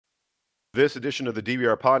This edition of the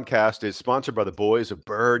DVR podcast is sponsored by the boys of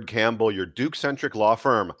Bird Campbell, your Duke-centric law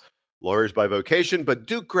firm. Lawyers by vocation, but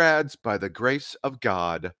Duke grads by the grace of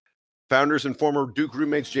God. Founders and former Duke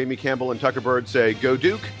roommates Jamie Campbell and Tucker Bird say, go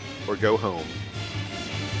Duke or go home.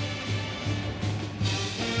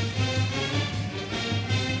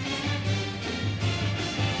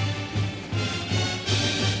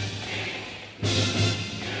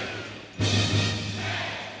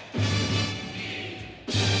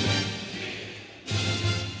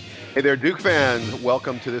 Hey there, Duke fans.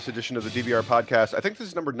 Welcome to this edition of the DVR podcast. I think this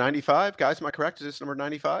is number 95. Guys, am I correct? Is this number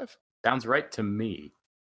 95? Sounds right to me.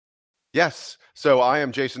 Yes. So I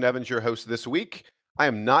am Jason Evans, your host this week. I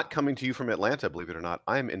am not coming to you from Atlanta, believe it or not.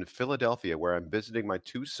 I am in Philadelphia, where I'm visiting my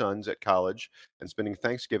two sons at college and spending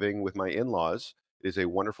Thanksgiving with my in-laws. It is a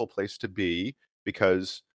wonderful place to be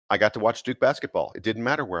because I got to watch Duke basketball. It didn't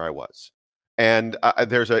matter where I was. And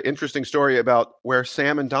there's an interesting story about where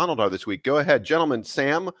Sam and Donald are this week. Go ahead, gentlemen.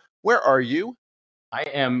 Sam, where are you? I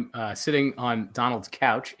am sitting on Donald's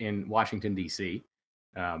couch in Washington, D.C.,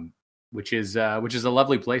 which is a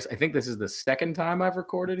lovely place. I think this is the second time I've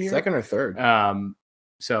recorded here. Second or third.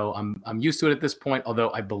 So I'm used to it at this point,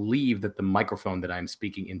 although I believe that the microphone that I'm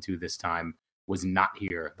speaking into this time was not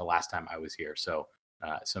here the last time I was here. So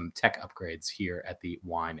some tech upgrades here at the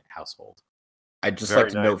Wine household. I'd just like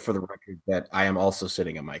to note for the record that I am also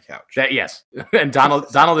sitting on my couch. Yes, and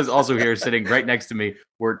Donald is also here, sitting right next to me.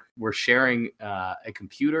 We're sharing a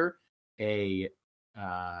computer, a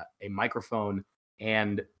microphone,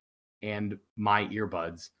 and my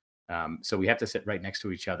earbuds. So we have to sit right next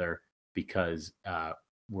to each other because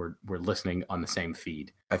we're listening on the same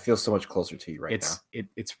feed. I feel so much closer to you now.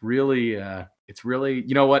 It's really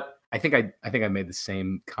you know what? I think I made the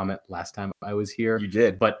same comment last time I was here. You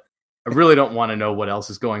did, but I really don't want to know what else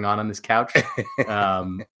is going on this couch.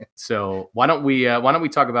 So why don't we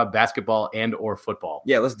talk about basketball and or football?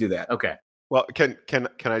 Yeah, let's do that. Okay. Well, can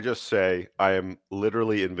I just say I am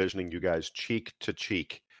literally envisioning you guys cheek to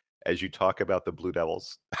cheek as you talk about the Blue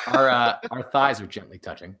Devils. Our thighs are gently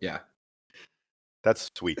touching. Yeah. That's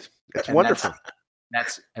sweet. It's wonderful.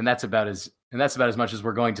 That's about as much as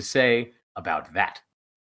we're going to say about that.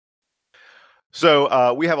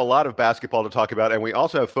 So we have a lot of basketball to talk about, and we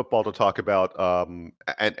also have football to talk about.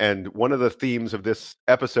 And one of the themes of this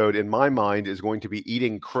episode, in my mind, is going to be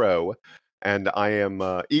eating crow. And I am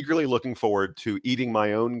eagerly looking forward to eating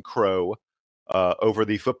my own crow over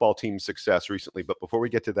the football team's success recently. But before we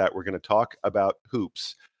get to that, we're going to talk about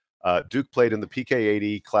hoops. Duke played in the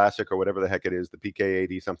PK80 Classic, or whatever the heck it is, the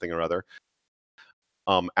PK80 something or other,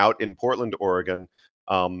 out in Portland, Oregon.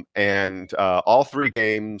 And all three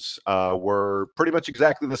games were pretty much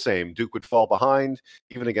exactly the same. Duke would fall behind,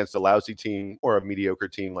 even against a lousy team or a mediocre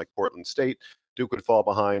team like Portland State. Duke would fall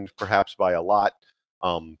behind, perhaps by a lot,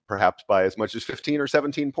 perhaps by as much as 15 or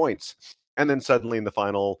 17 points. And then suddenly in the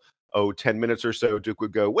final, 10 minutes or so, Duke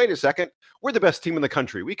would go, wait a second, we're the best team in the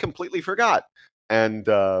country. We completely forgot. And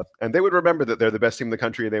they would remember that they're the best team in the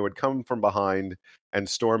country, and they would come from behind and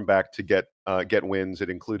storm back to get wins. It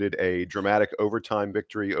included a dramatic overtime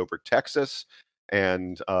victory over Texas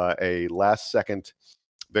and a last-second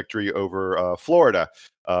victory over Florida.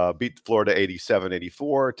 Beat Florida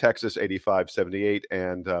 87-84, Texas 85-78,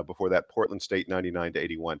 and before that, Portland State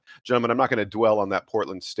 99-81. Gentlemen, I'm not going to dwell on that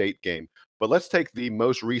Portland State game, but let's take the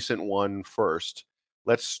most recent one first.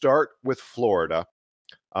 Let's start with Florida.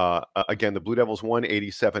 Again, the Blue Devils won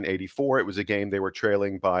 87-84. It was a game they were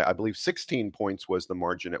trailing by, I believe, 16 points was the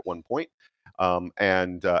margin at one point.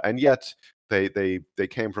 And yet they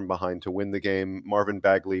came from behind to win the game. Marvin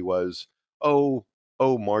Bagley was,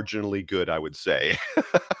 marginally good, I would say.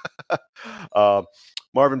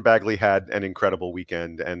 Marvin Bagley had an incredible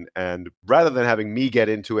weekend. And rather than having me get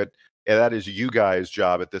into it, that is you guys'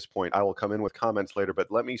 job at this point. I will come in with comments later, but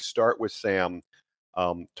let me start with Sam.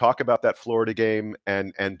 Talk about that Florida game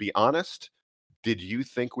and be honest. Did you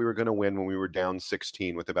think we were going to win when we were down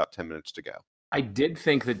 16 with about 10 minutes to go? I did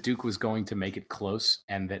think that Duke was going to make it close,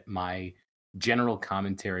 and that my general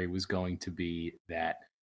commentary was going to be that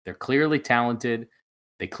they're clearly talented.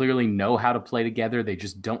 They clearly know how to play together. They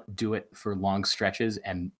just don't do it for long stretches.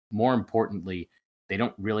 And more importantly, they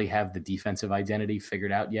don't really have the defensive identity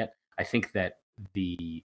figured out yet. I think that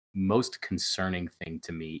the most concerning thing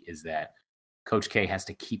to me is that Coach K has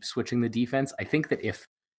to keep switching the defense. I think that if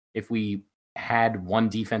we had one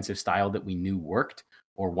defensive style that we knew worked,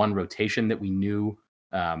 or one rotation that we knew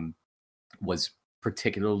was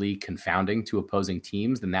particularly confounding to opposing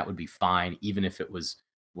teams, then that would be fine, even if it was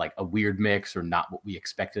like a weird mix or not what we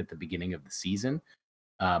expected at the beginning of the season.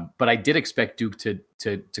 But I did expect Duke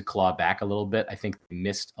to claw back a little bit. I think they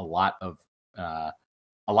missed a lot of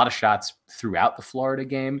a lot of shots throughout the Florida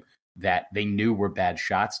game that they knew were bad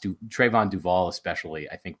shots. Trayvon Duval especially,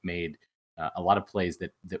 I think, made a lot of plays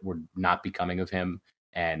that were not becoming of him.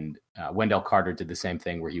 And Wendell Carter did the same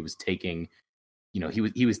thing, where he was taking,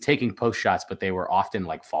 he was taking post shots, but they were often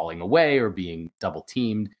like falling away or being double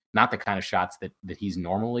teamed. Not the kind of shots that he's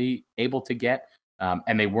normally able to get.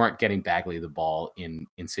 And they weren't getting Bagley the ball in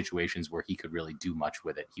situations where he could really do much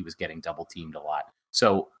with it. He was getting double teamed a lot.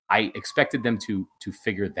 So I expected them to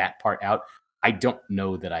figure that part out. I don't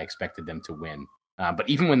know that I expected them to win. But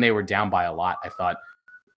even when they were down by a lot, I thought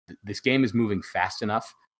this game is moving fast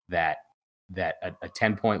enough that a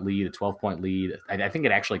 10-point lead, a 12-point lead, I think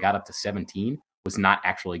it actually got up to 17, was not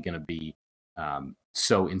actually going to be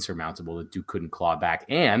so insurmountable that Duke couldn't claw back.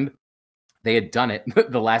 And they had done it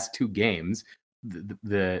the last two games.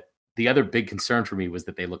 The other big concern for me was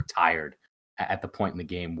that they looked tired at the point in the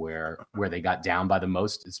game where they got down by the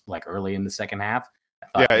most. It's like early in the second half.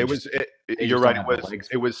 Yeah, you're right.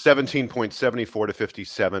 It was 17.74 to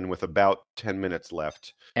 57 with about 10 minutes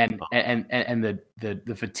left. And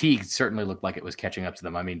the fatigue certainly looked like it was catching up to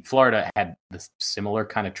them. I mean, Florida had this similar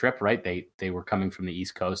kind of trip, right? They were coming from the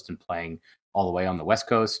East Coast and playing all the way on the West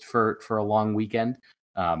Coast for a long weekend.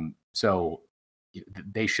 So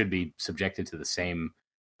they should be subjected to the same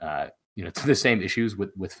to the same issues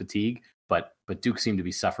with fatigue, but Duke seemed to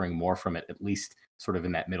be suffering more from it, at least sort of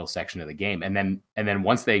in that middle section of the game. And then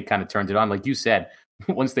once they kind of turned it on, like you said,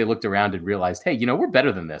 once they looked around and realized, hey, we're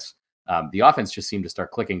better than this. The offense just seemed to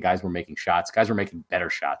start clicking. Guys were making shots. Guys were making better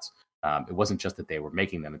shots. It wasn't just that they were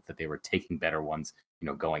making them; it's that they were taking better ones,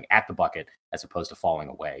 going at the bucket as opposed to falling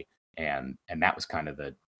away. And that was kind of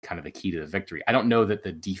the key to the victory. I don't know that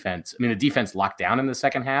the defense locked down in the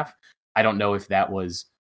second half. I don't know if that was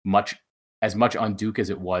as much on Duke as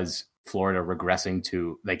it was Florida regressing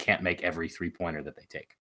to they can't make every 3-pointer that they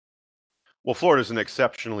take. Well, Florida's an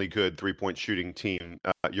exceptionally good 3-point shooting team.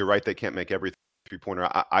 You're right, they can't make every 3-pointer.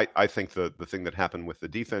 I think the thing that happened with the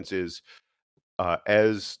defense is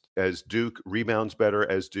as Duke rebounds better,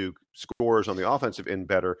 as Duke scores on the offensive end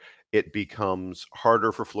better, it becomes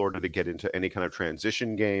harder for Florida to get into any kind of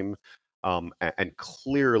transition game. And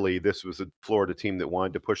clearly, this was a Florida team that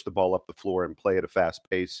wanted to push the ball up the floor and play at a fast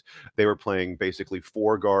pace. They were playing basically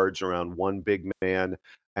 4 guards around one big man,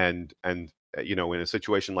 and in a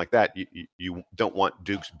situation like that, you don't want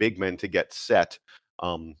Duke's big men to get set.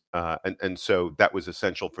 And so that was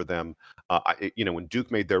essential for them. When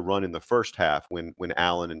Duke made their run in the first half, when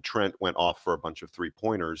Allen and Trent went off for a bunch of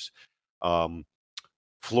 3-pointers,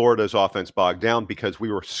 Florida's offense bogged down because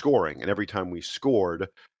we were scoring, and every time we scored,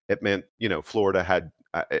 it meant Florida had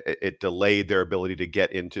it delayed their ability to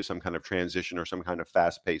get into some kind of transition or some kind of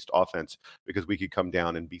fast-paced offense because we could come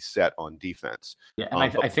down and be set on defense. Yeah, and I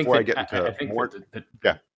think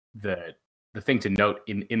the thing to note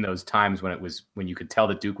in those times when you could tell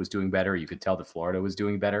that Duke was doing better, you could tell that Florida was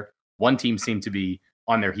doing better. One team seemed to be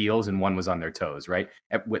on their heels and one was on their toes, right?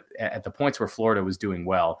 At the points where Florida was doing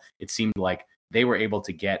well, it seemed like they were able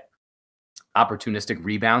to get opportunistic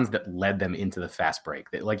rebounds that led them into the fast break.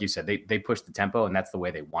 Like you said, they push the tempo, and that's the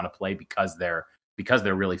way they want to play because they're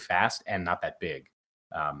really fast and not that big.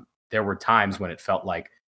 There were times when it felt like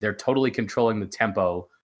they're totally controlling the tempo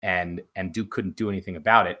and Duke couldn't do anything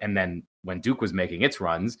about it. And then when Duke was making its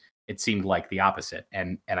runs, it seemed like the opposite.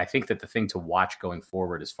 And I think that the thing to watch going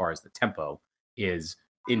forward as far as the tempo is,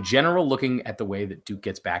 in general, looking at the way that Duke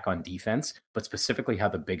gets back on defense, but specifically how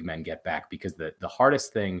the big men get back, because the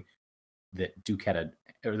hardest thing that Duke had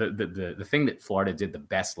the thing that Florida did the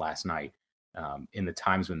best last night in the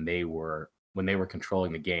times when they were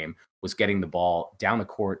controlling the game was getting the ball down the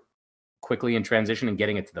court quickly in transition and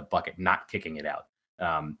getting it to the bucket, not kicking it out.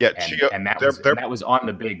 That was on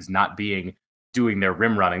the bigs not doing their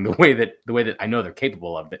rim running the way that I know they're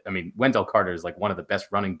capable of. I mean, Wendell Carter is like one of the best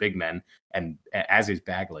running big men, and as is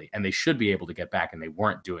Bagley, and they should be able to get back, and they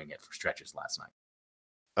weren't doing it for stretches last night.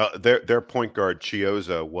 Their point guard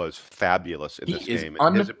Chioza was fabulous in this game.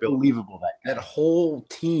 Unbelievable that whole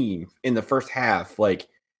team in the first half. Like,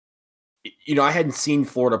 I hadn't seen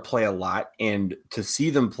Florida play a lot, and to see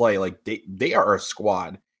them play, like they are a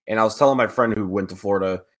squad. And I was telling my friend who went to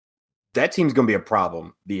Florida, that team's going to be a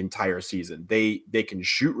problem the entire season. They can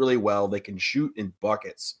shoot really well. They can shoot in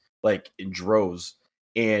buckets, like in droves,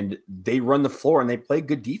 and they run the floor and they play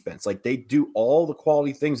good defense. Like, they do all the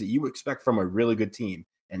quality things that you expect from a really good team.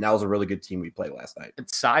 And that was a really good team we played last night.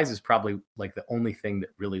 Size is probably like the only thing that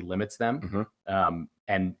really limits them. Mm-hmm.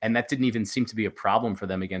 And that didn't even seem to be a problem for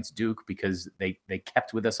them against Duke because they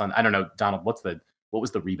kept with us on, I don't know, Donald, what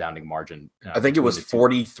was the rebounding margin? I think it was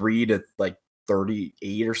 43 to like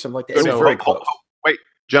 38 or something like that. It was very close. Wait,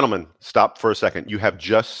 Gentlemen, stop for a second. You have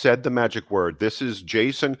just said the magic word. This is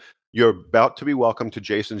Jason. You're about to be welcome to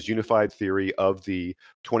Jason's unified theory of the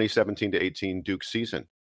 2017 to 18 Duke season.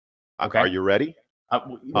 Okay. Are you ready?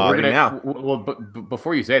 We're gonna now. Well, but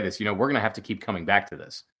before you say this, we're gonna have to keep coming back to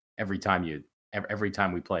this every time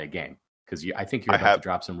we play a game, because I think you're about to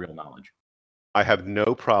drop some real knowledge. I have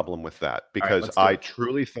no problem with that, because I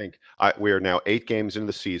truly think we are now 8 games into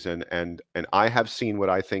the season, and I have seen what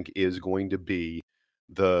I think is going to be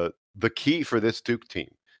the key for this Duke team,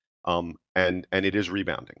 and it is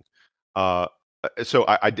rebounding. So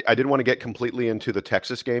I didn't want to get completely into the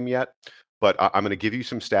Texas game yet, but I'm going to give you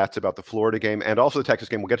some stats about the Florida game and also the Texas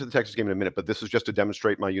game. We'll get to the Texas game in a minute, but this is just to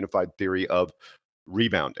demonstrate my unified theory of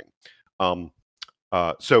rebounding.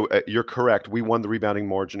 So you're correct. We won the rebounding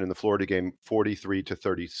margin in the Florida game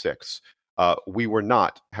 43-36. We were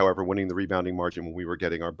not, however, winning the rebounding margin when we were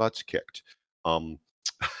getting our butts kicked.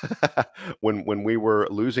 When we were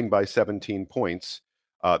losing by 17 points,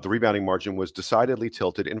 the rebounding margin was decidedly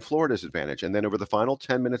tilted in Florida's advantage. And then over the final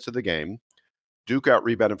 10 minutes of the game, Duke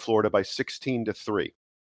out-rebounded Florida by 16-3.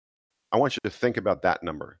 I want you to think about that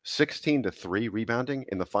number. 16-3 rebounding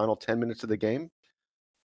in the final 10 minutes of the game.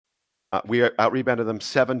 We out-rebounded them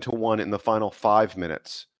 7-1 in the final 5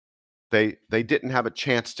 minutes. They didn't have a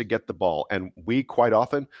chance to get the ball, and we quite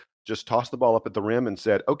often just tossed the ball up at the rim and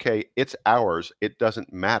said, okay, it's ours. It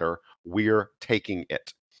doesn't matter. We're taking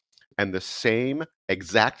it. And the same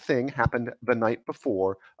exact thing happened the night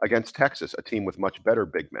before against Texas, a team with much better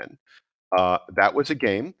big men. That was a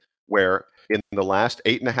game where in the last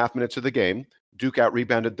 8.5 minutes of the game, Duke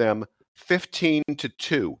out-rebounded them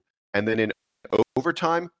 15-2. And then in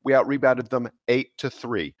overtime, we out-rebounded them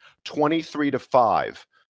 8-3, 23-5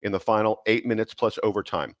 in the final 8 minutes plus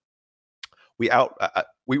overtime.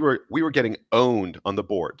 We were getting owned on the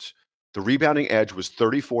boards. The rebounding edge was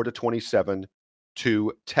 34-27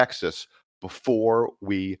 to Texas before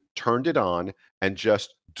we turned it on and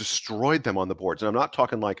just destroyed them on the boards. And I'm not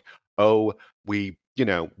talking like, oh, we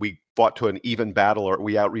fought to an even battle or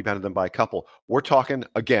we out-rebounded them by a couple. We're talking,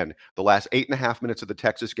 again, the last 8.5 minutes of the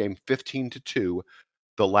Texas game, 15-2.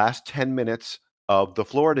 The last 10 minutes of the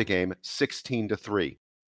Florida game, 16-3.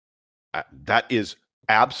 That is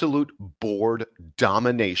absolute board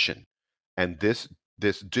domination. And this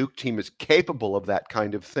Duke team is capable of that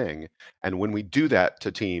kind of thing. And when we do that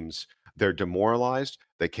to teams, they're demoralized.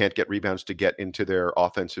 They can't get rebounds to get into their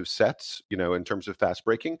offensive sets, in terms of fast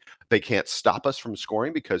breaking. They can't stop us from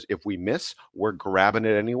scoring because if we miss, we're grabbing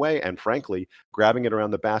it anyway. And frankly, grabbing it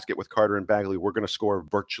around the basket with Carter and Bagley, we're going to score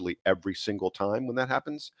virtually every single time when that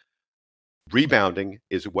happens. Rebounding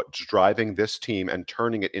is what's driving this team and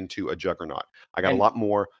turning it into a juggernaut. I got a lot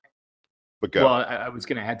more, but go. Well, I was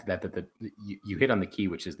going to add to that you hit on the key,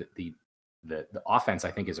 which is that the offense,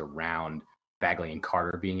 I think, is around Bagley and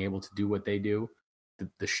Carter being able to do what they do.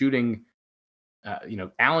 The shooting,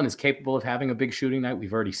 Allen is capable of having a big shooting night.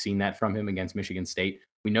 We've already seen that from him against Michigan State.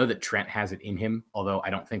 We know that Trent has it in him, although I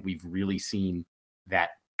don't think we've really seen that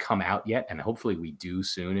come out yet. And hopefully we do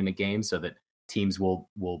soon in a game so that teams will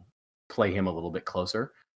play him a little bit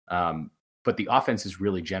closer. But the offense is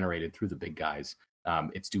really generated through the big guys.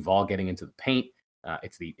 It's Duval getting into the paint.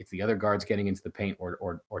 It's the other guards getting into the paint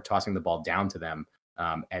or tossing the ball down to them.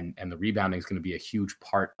 And the rebounding is going to be a huge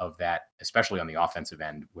part of that, especially on the offensive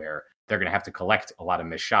end, where they're going to have to collect a lot of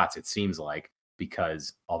missed shots, it seems like,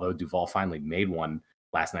 because although Duval finally made one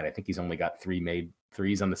last night, I think he's only got 3 made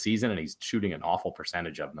threes on the season, and he's shooting an awful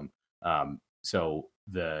percentage of them. So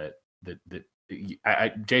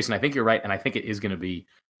Jason, I think you're right, and I think it is going to be,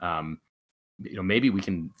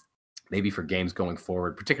 maybe for games going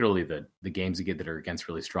forward, particularly the games that are against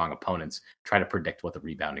really strong opponents, try to predict what the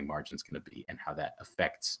rebounding margin is going to be and how that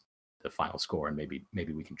affects the final score, and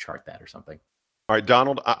maybe we can chart that or something. All right,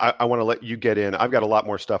 Donald, I want to let you get in. I've got a lot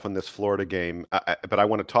more stuff on this Florida game, but I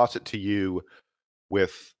want to toss it to you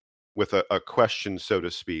with a question, so to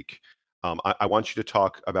speak. I want you to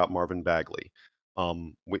talk about Marvin Bagley.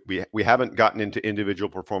 We haven't gotten into individual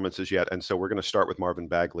performances yet, and so we're going to start with Marvin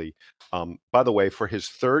Bagley. By the way, for his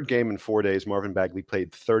third game in 4 days, Marvin Bagley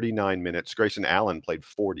played 39 minutes. Grayson Allen played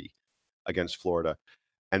 40 against Florida.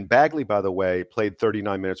 And Bagley, by the way, played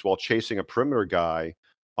 39 minutes while chasing a perimeter guy,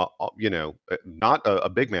 not a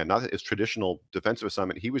big man, not his traditional defensive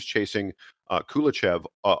assignment. He was chasing Kulichev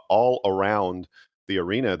all around the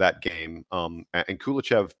arena that game. And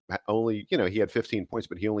Kulichev only, he had 15 points,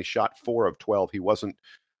 but he only shot 4 of 12. He wasn't,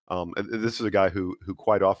 this is a guy who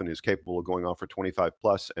quite often is capable of going off for 25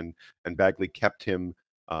 plus, and Bagley kept him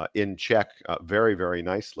in check very, very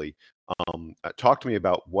nicely. Talk to me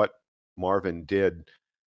about what Marvin did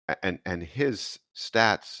and his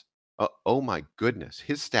stats Oh my goodness,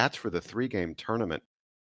 his stats for the 3-game tournament.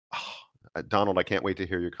 Donald, I can't wait to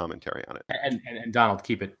hear your commentary on it. And Donald,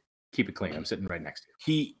 keep it clean. I'm sitting right next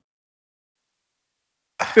to you.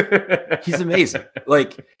 He's amazing.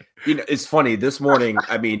 Like, it's funny. This morning,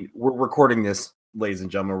 I mean, we're recording this, ladies and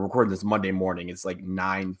gentlemen. We're recording this Monday morning. It's like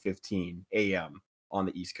 9:15 a.m. on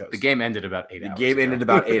the East Coast. The game ended about 8 hours. The game ended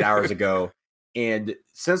about 8 hours ago. And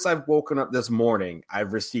since I've woken up this morning,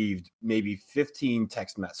 I've received maybe 15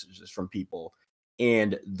 text messages from people.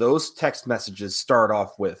 And those text messages start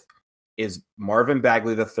off with, is Marvin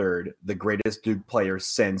Bagley III the greatest Duke player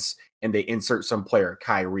since, and they insert some player,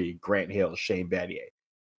 Kyrie, Grant Hill, Shane Battier,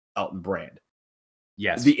 Elton Brand.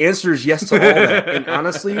 Yes. The answer is yes to all that. And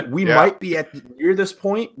honestly, we might be near this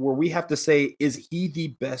point where we have to say, is he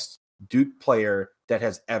the best Duke player that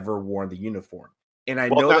has ever worn the uniform? And I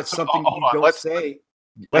know that's something you don't say.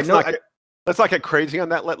 Let's not get crazy on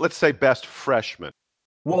that. Let's say best freshman.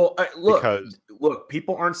 Well, look,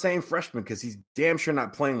 people aren't saying freshman because he's damn sure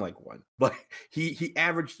not playing like one. But he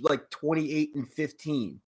averaged like 28 and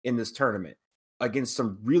 15 in this tournament against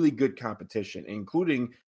some really good competition,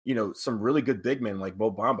 including some really good big men like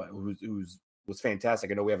Mo Bamba, who was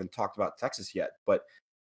fantastic. I know we haven't talked about Texas yet, but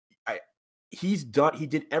he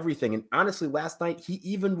did everything. And honestly, last night, he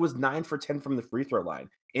even was 9 for 10 from the free throw line.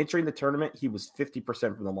 Entering the tournament, he was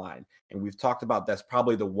 50% from the line. And we've talked about that's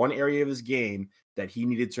probably the one area of his game that he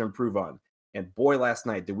needed to improve on. And boy, last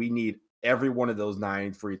night, did we need every one of those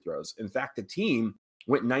 9 free throws. In fact, the team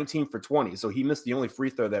went 19 for 20. So he missed the only free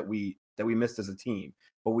throw that we missed as a team.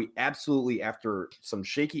 But we absolutely, after some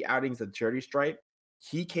shaky outings at the charity stripe,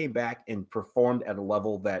 he came back and performed at a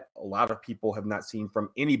level that a lot of people have not seen from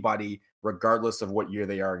anybody, regardless of what year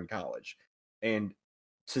they are in college. And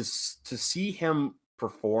to see him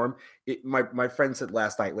perform, my friend said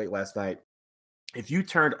late last night, if you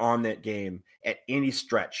turned on that game at any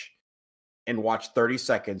stretch and watched 30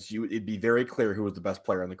 seconds, it'd be very clear who was the best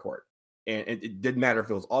player on the court. And it didn't matter if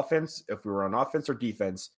it was offense, if we were on offense or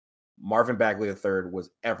defense, Marvin Bagley III was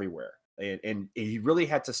everywhere. And he really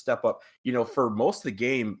had to step up. For most of the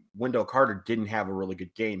game, Wendell Carter didn't have a really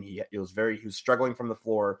good game. He was struggling from the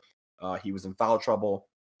floor. He was in foul trouble.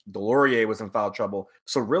 Delorier was in foul trouble.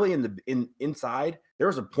 So really inside, there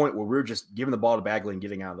was a point where we were just giving the ball to Bagley and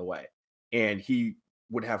getting out of the way. And he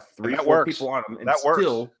would have 3-4 people on him. And it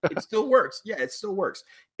still works. Yeah, it still works.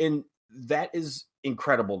 And that is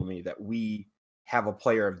incredible to me that we have a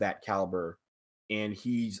player of that caliber. And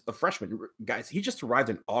he's a freshman. Guys, he just arrived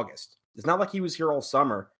in August. It's not like he was here all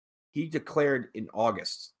summer. He declared in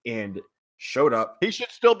August and showed up. He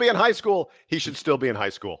should still be in high school. He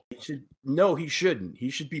shouldn't. He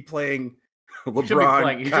should be playing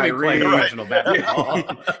LeBron, he should be playing original basketball.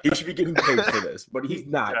 He should be getting paid for this, but he's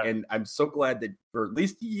not. Yeah. And I'm so glad that for at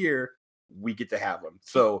least a year, we get to have him.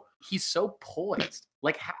 So he's so poised.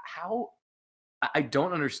 Like how I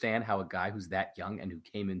don't understand how a guy who's that young and who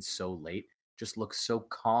came in so late just looks so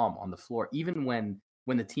calm on the floor. Even when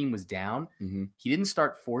the team was down, he didn't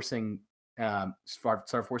start forcing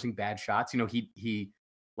bad shots. He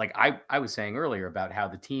like I was saying earlier about how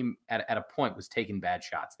the team at a point was taking bad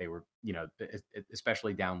shots. They were,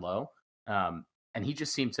 especially down low. And he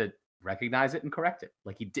just seemed to recognize it and correct it.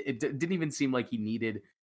 Like it didn't even seem like he needed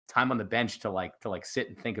time on the bench to sit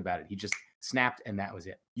and think about it. He just snapped and that was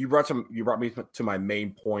it. You brought me to my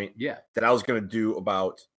main point. Yeah. That I was going to do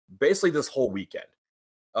about basically this whole weekend.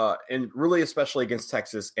 And really, especially against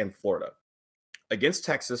Texas and Florida. Against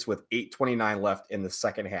Texas with 8:29 left in the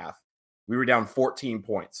second half, we were down 14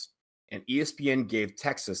 points. And ESPN gave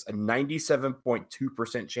Texas a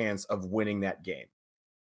 97.2% chance of winning that game.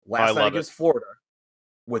 Last night against Florida,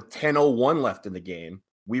 with 10:01 left in the game,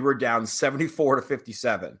 we were down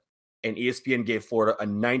 74-57. And ESPN gave Florida a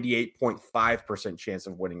 98.5% chance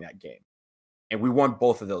of winning that game. And we won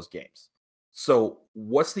both of those games. So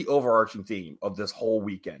what's the overarching theme of this whole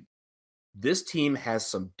weekend? This team has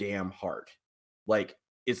some damn heart. Like,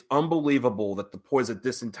 it's unbelievable that the poise that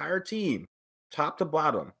this entire team, top to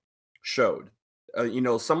bottom, showed.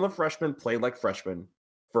 Some of the freshmen played like freshmen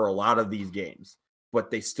for a lot of these games, but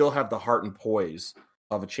they still have the heart and poise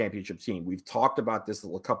of a championship team. We've talked about this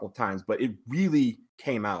a couple of times, but it really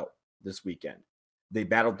came out this weekend. They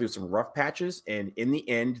battled through some rough patches, and in the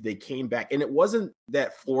end, they came back. And it wasn't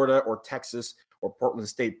that Florida or Texas or Portland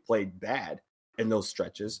State played bad in those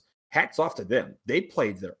stretches. Hats off to them. They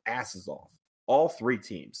played their asses off. All three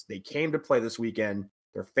teams. They came to play this weekend.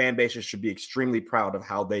 Their fan bases should be extremely proud of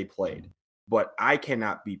how they played. But I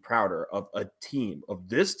cannot be prouder of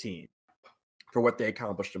this team, for what they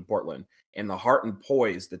accomplished in Portland. And the heart and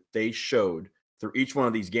poise that they showed through each one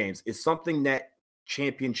of these games is something that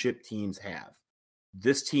championship teams have.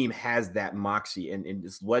 this team has that moxie, and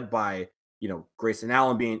it's led by, Grayson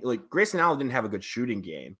Allen Grayson Allen didn't have a good shooting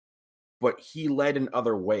game, but he led in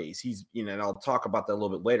other ways. He's, and I'll talk about that a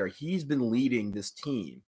little bit later. He's been leading this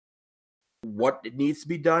team. What needs to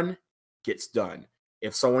be done gets done.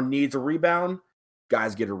 If someone needs a rebound,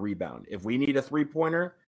 guys get a rebound. If we need a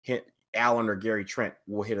 3-pointer, hit Allen or Gary Trent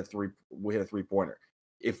will hit a 3-pointer.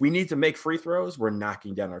 If we need to make free throws, we're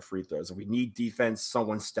knocking down our free throws. If we need defense,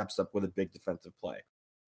 someone steps up with a big defensive play.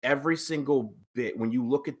 Every single bit, when you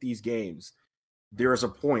look at these games, there is a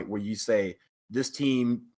point where you say, this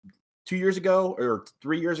team 2 years ago or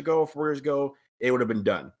 3 years ago, 4 years ago, it would have been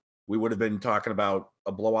done. We would have been talking about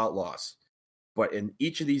a blowout loss. But in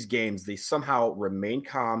each of these games, they somehow remained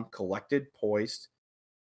calm, collected, poised,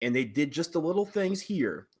 and they did just the little things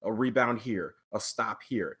here, a rebound here, a stop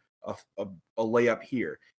here, a layup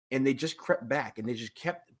here. And they just crept back, and they just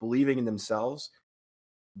kept believing in themselves.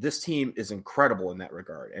 This team is incredible in that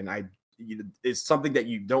regard. And it's something that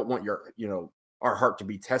you don't want our heart to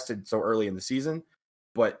be tested so early in the season.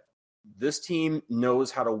 But this team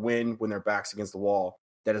knows how to win when their back's against the wall.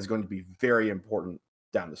 That is going to be very important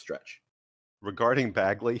down the stretch. Regarding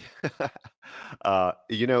Bagley,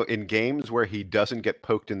 in games where he doesn't get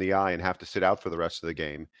poked in the eye and have to sit out for the rest of the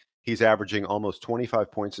game, he's averaging almost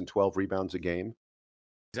 25 points and 12 rebounds a game.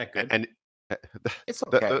 Is that good? And it's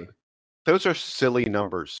okay. Those are silly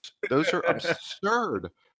numbers. Those are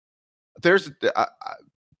absurd.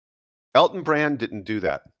 Elton Brand didn't do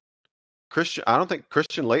that. I don't think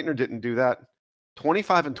Christian Laettner didn't do that.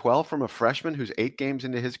 25 and 12 from a freshman who's 8 games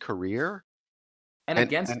into his career.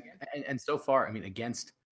 And so far,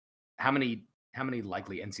 against how many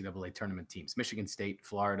likely NCAA tournament teams? Michigan State,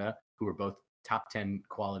 Florida, who are both top 10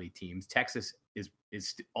 quality teams. Texas is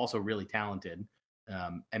also really talented.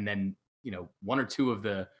 And then, one or two of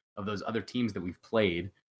those other teams that we've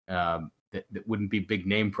played that wouldn't be big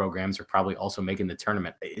name programs are probably also making the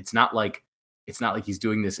tournament. It's not like he's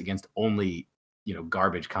doing this against only,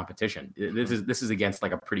 garbage competition. This is against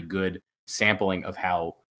like a pretty good sampling of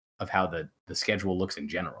how the schedule looks in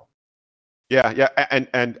general. Yeah.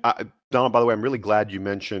 And Donald, by the way, I'm really glad you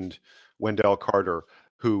mentioned Wendell Carter,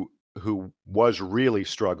 who was really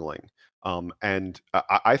struggling. And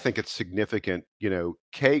I think it's significant.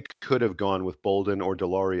 Kay could have gone with Bolden or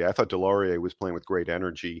Delorier. I thought Delorier was playing with great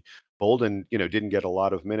energy. Bolden, didn't get a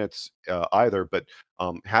lot of minutes either, but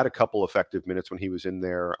had a couple effective minutes when he was in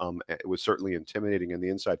there. It was certainly intimidating in the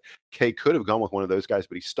inside. Kay could have gone with one of those guys,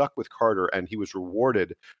 but he stuck with Carter, and he was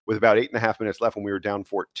rewarded with about 8.5 minutes left when we were down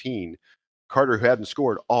 14. Carter, who hadn't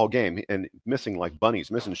scored all game and missing like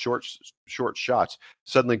bunnies, missing short shots,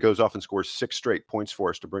 suddenly goes off and scores 6 straight points for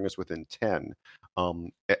us to bring us within 10.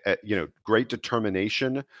 Great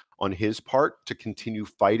determination on his part to continue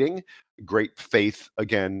fighting. Great faith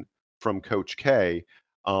again from Coach K.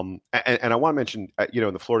 And I want to mention,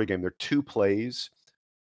 in the Florida game, there are 2 plays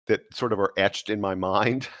that sort of are etched in my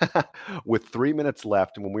mind with 3 minutes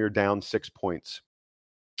left, and when we were down 6 points.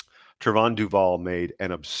 Trevon Duval made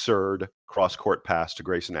an absurd cross-court pass to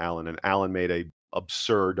Grayson Allen, and Allen made a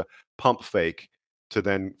absurd pump fake to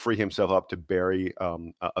then free himself up to bury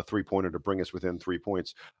a 3-pointer to bring us within 3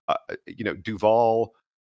 points.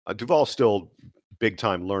 Duval's still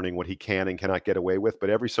big-time learning what he can and cannot get away with, but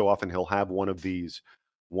every so often he'll have one of these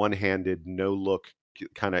one-handed, no-look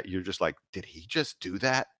kind of, you're just like, did he just do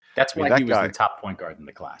that? That's why he was the top point guard in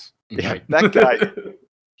the class. Yeah, right? That guy,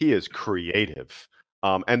 he is creative.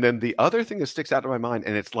 And then the other thing that sticks out in my mind,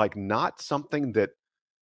 and it's like not something that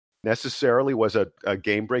necessarily was a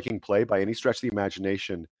game-breaking play by any stretch of the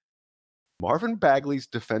imagination, Marvin Bagley's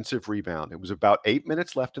defensive rebound. It was about 8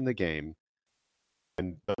 minutes left in the game.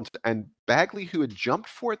 And Bagley, who had jumped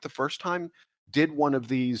for it the first time, did one of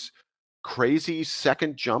these crazy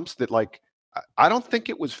second jumps that, like, I don't think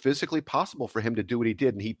it was physically possible for him to do what he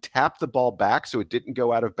did. And he tapped the ball back so it didn't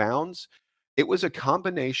go out of bounds. It was a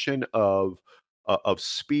combination of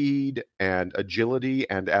speed and agility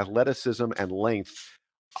and athleticism and length.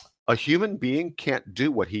 A human being can't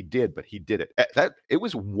do what he did, but he did it. It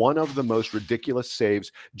was one of the most ridiculous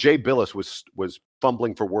saves. Jay Billis was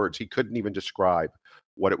fumbling for words. He couldn't even describe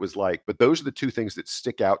what it was like. But those are the 2 things that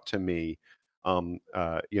stick out to me.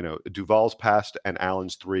 Duval's pass and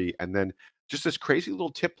Allen's 3, and then just this crazy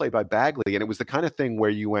little tip play by Bagley. And it was the kind of thing where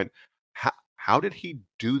you went, how did he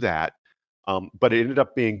do that? But it ended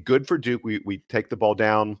up being good for Duke. We take the ball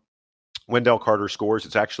down. Wendell Carter scores.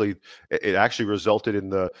 It actually resulted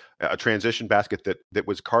in a transition basket that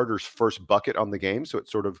was Carter's first bucket on the game. So it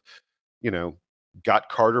sort of, got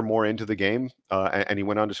Carter more into the game, and he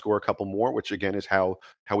went on to score a couple more, which again is how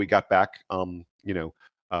we got back,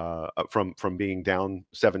 from being down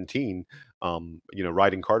 17,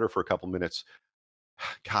 riding Carter for a couple minutes.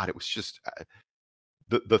 God, it was just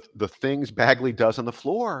the things Bagley does on the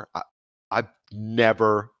floor. I've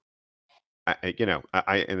never,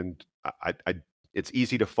 it's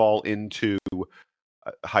easy to fall into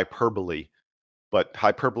hyperbole, but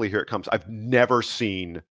hyperbole, here it comes. I've never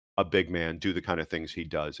seen a big man do the kind of things he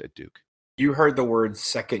does at Duke. You heard the word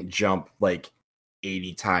second jump like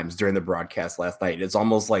 80 times during the broadcast last night. It's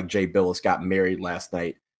almost like Jay Billis got married last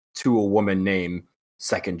night to a woman named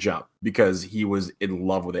Second Jump because he was in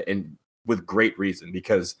love with it, and with great reason,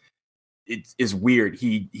 because it is weird.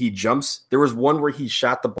 He jumps. There was one where he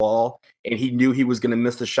shot the ball and he knew he was going to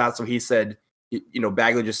miss the shot. So he said,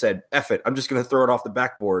 Bagley just said, F it, I'm just going to throw it off the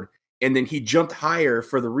backboard. And then he jumped higher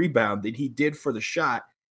for the rebound than he did for the shot,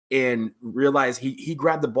 and realized he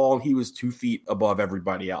grabbed the ball and he was 2 feet above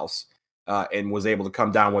everybody else, and was able to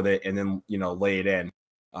come down with it and then, lay it in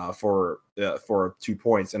for 2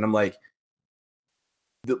 points. And I'm like,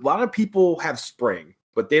 a lot of people have spring,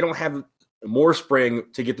 but they don't have more spring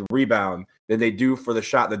to get the rebound than they do for the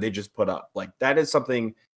shot that they just put up. Like, that is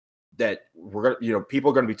something that we're going to, people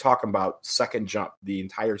are going to be talking about second jump the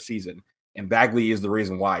entire season. And Bagley is the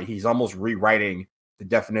reason why. He's almost rewriting the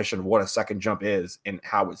definition of what a second jump is and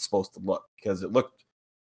how it's supposed to look, because it looked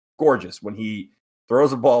gorgeous when he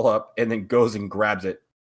throws the ball up and then goes and grabs it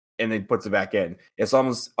and then puts it back in. It's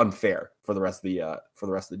almost unfair for the rest of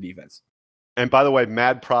the defense. And by the way,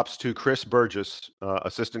 mad props to Chris Burgess,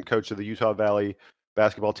 assistant coach of the Utah Valley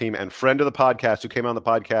basketball team and friend of the podcast, who came on the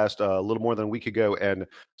podcast a little more than a week ago and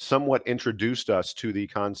somewhat introduced us to the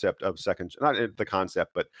concept of second, not the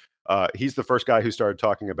concept, but he's the first guy who started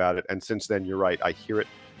talking about it. And since then, you're right, I hear it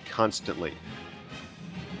constantly.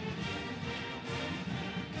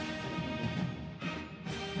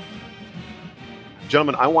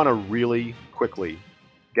 Gentlemen, I want to really quickly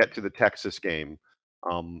get to the Texas game.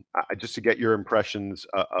 Just to get your impressions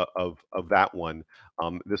of that one.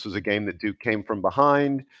 This was a game that Duke came from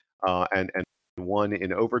behind and won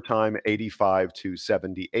in overtime,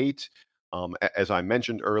 85-78. As I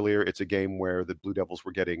mentioned earlier, it's a game where the Blue Devils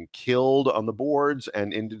were getting killed on the boards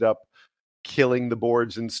and ended up killing the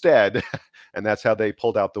boards instead, and that's how they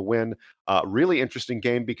pulled out the win. Really interesting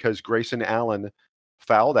game because Grayson Allen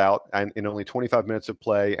fouled out and in only 25 minutes of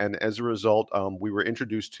play, and as a result, we were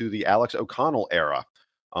introduced to the Alex O'Connell era.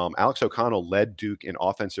 Alex O'Connell led Duke in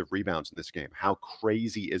offensive rebounds in this game. How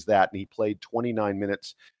crazy is that? And he played 29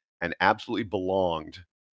 minutes and absolutely belonged.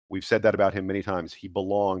 We've said that about him many times. He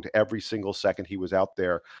belonged every single second he was out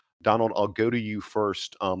there. Donald, I'll go to you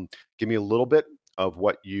first. Give me a little bit of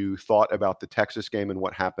what you thought about the Texas game and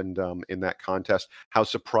what happened in that contest. How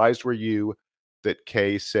surprised were you that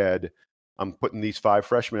Kay said, I'm putting these 5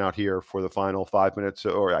 freshmen out here for the final 5 minutes,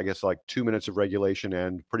 or I guess like 2 minutes of regulation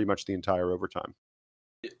and pretty much the entire overtime?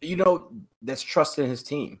 That's trust in his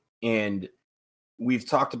team. And we've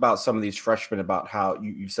talked about some of these freshmen about how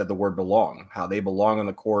you said the word belong, how they belong on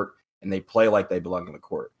the court and they play like they belong on the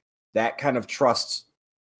court. That kind of trust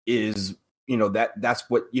is, that's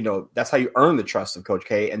what, that's how you earn the trust of Coach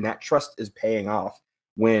K. And that trust is paying off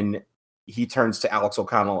when he turns to Alex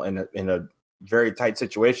O'Connell in a very tight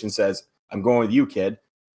situation, says, I'm going with you, kid.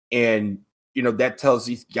 And, that tells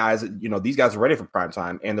these guys that, these guys are ready for prime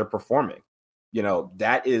time and they're performing.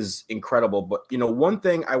 That is incredible. But, one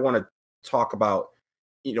thing I want to talk about,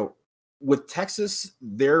 with Texas,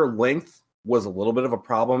 their length was a little bit of a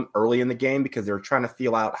problem early in the game because they were trying to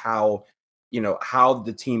feel out how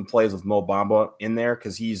the team plays with Mo Bamba in there,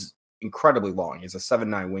 because he's incredibly long. He's a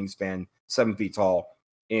 7'9" wingspan, 7 feet tall,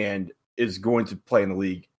 and is going to play in the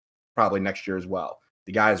league probably next year as well.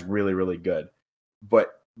 The guy is really, really good.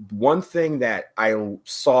 But one thing that I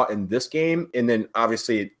saw in this game, and then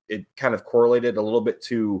obviously it kind of correlated a little bit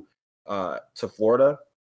to Florida.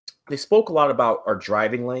 They spoke a lot about our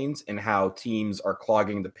driving lanes and how teams are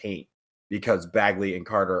clogging the paint because Bagley and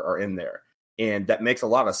Carter are in there. And that makes a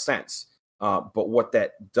lot of sense. But what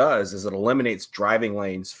that does is it eliminates driving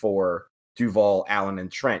lanes for Duval, Allen, and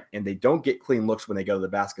Trent, and they don't get clean looks when they go to the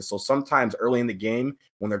basket. So sometimes early in the game,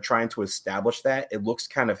 when they're trying to establish that, it looks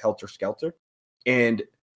kind of helter-skelter. And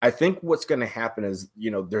I think what's going to happen is,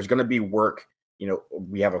 there's going to be work.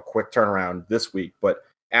 We have a quick turnaround this week, but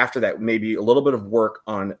after that, maybe a little bit of work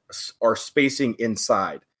on our spacing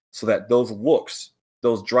inside so that those looks,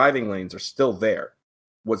 those driving lanes are still there.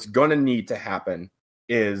 What's going to need to happen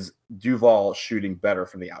is Duval shooting better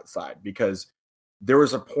from the outside, because there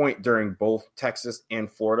was a point during both Texas and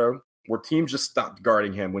Florida where teams just stopped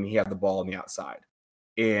guarding him when he had the ball on the outside.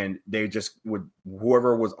 And they just would,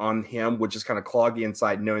 whoever was on him would just kind of clog the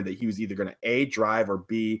inside, knowing that he was either going to A, drive, or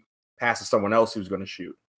B, pass to someone else who's going to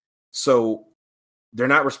shoot. So they're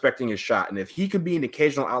not respecting his shot. And if he could be an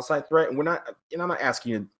occasional outside threat, and I'm not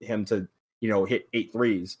asking him to, hit 8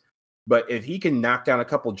 threes, but if he can knock down a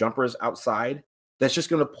couple jumpers outside, that's just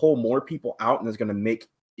going to pull more people out and is going to make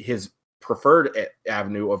his preferred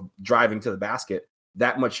avenue of driving to the basket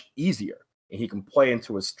that much easier. And he can play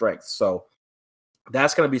into his strengths. So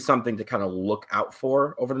that's going to be something to kind of look out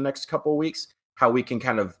for over the next couple of weeks, how we can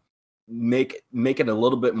kind of make it a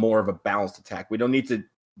little bit more of a balanced attack. We don't need to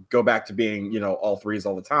go back to being, all threes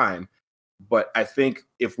all the time. But I think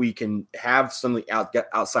if we can have some of the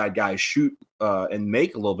outside guys shoot and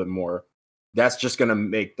make a little bit more, that's just going to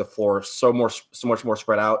make the floor so much more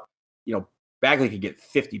spread out. Bagley could get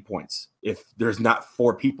 50 points if there's not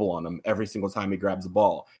 4 people on him every single time he grabs the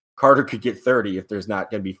ball. Carter could get 30 if there's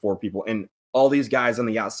not going to be 4 people. And all these guys on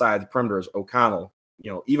the outside, the perimeters, O'Connell,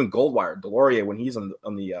 even Goldwire, Delorier when he's on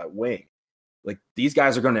the wing, like these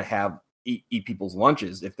guys are going to have eat people's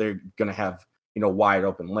lunches if they're going to have wide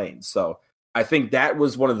open lanes. So I think that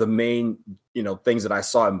was one of the main things that I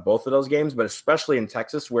saw in both of those games, but especially in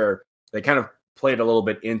Texas where they kind of played a little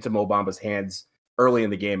bit into Mo Bamba's hands early in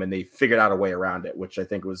the game and they figured out a way around it, which I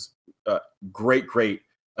think was great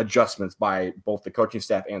adjustments by both the coaching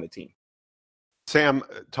staff and the team. Sam,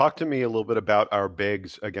 talk to me a little bit about our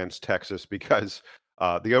bigs against Texas because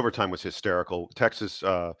the overtime was hysterical. Texas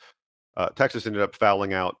ended up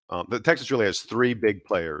fouling out. Texas really has 3 big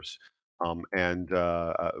players,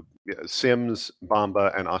 Sims,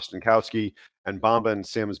 Bamba, and Ostenkowski. And Bamba and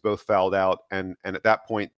Sims both fouled out. And at that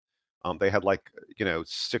point, they had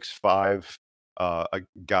 6'5", a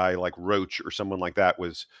guy like Roach or someone like that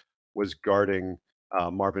was guarding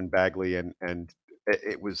Marvin Bagley, and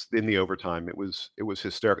it was in the overtime. It was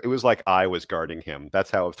hysterical. It was like I was guarding him.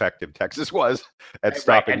 That's how effective Texas was at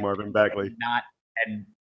stopping Marvin Bagley.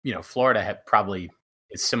 Florida probably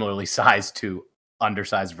is similarly sized to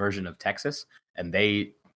undersized version of Texas, and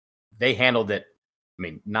they handled it. I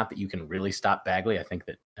mean, not that you can really stop Bagley. I think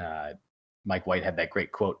that Mike White had that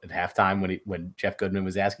great quote at halftime when Jeff Goodman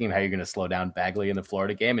was asking him how you're going to slow down Bagley in the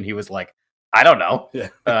Florida game, and he was like, "I don't know.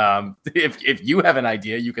 Yeah. If you have an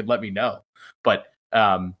idea, you could let me know." But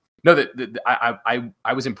no,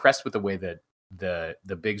 I was impressed with the way that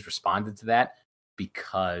the bigs responded to that.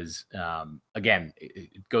 Because, again,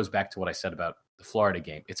 it goes back to what I said about the Florida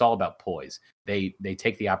game. It's all about poise. They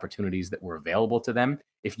take the opportunities that were available to them.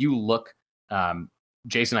 If you look,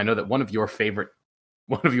 Jason, I know that one of your favorite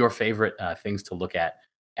things to look at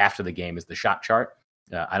after the game is the shot chart.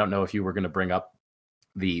 I don't know if you were going to bring up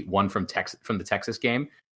the one from the Texas game.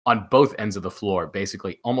 On both ends of the floor,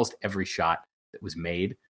 basically almost every shot that was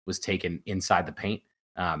made was taken inside the paint.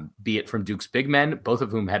 Be it from Duke's big men, both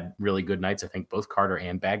of whom had really good nights. I think both Carter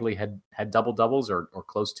and Bagley had double doubles or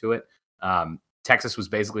close to it. Texas was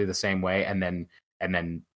basically the same way, and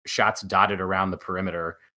then shots dotted around the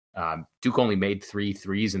perimeter. Duke only made 3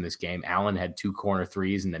 threes in this game. Allen had 2 corner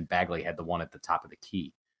threes, and then Bagley had the one at the top of the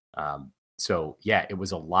key. So yeah, it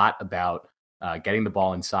was a lot about getting the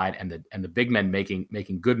ball inside and the big men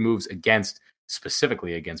making good moves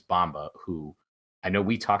specifically against Bamba, who I know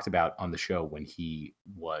we talked about on the show when he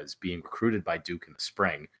was being recruited by Duke in the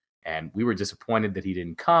spring, and we were disappointed that he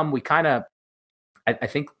didn't come. We I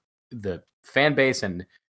think the fan base and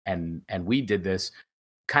we did this,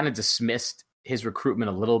 kind of dismissed his recruitment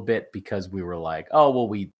a little bit because we were like, oh, well,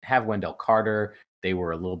 we have Wendell Carter. They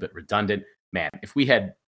were a little bit redundant. Man, if we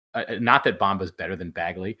had, not that Bamba's better than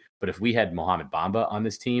Bagley, but if we had Mohamed Bamba on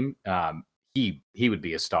this team, he would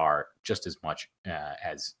be a star just as much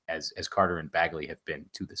as Carter and Bagley have been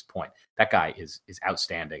to this point. That guy is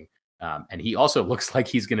outstanding, and he also looks like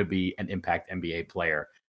he's going to be an impact NBA player,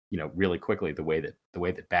 really quickly the way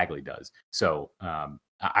that Bagley does. So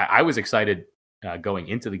I was excited going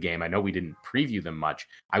into the game. I know we didn't preview them much.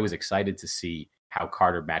 I was excited to see how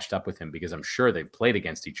Carter matched up with him because I'm sure they've played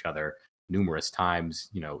against each other numerous times,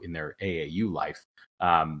 in their AAU life.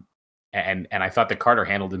 And I thought that Carter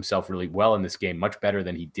handled himself really well in this game, much better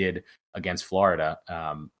than he did against Florida.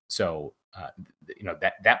 So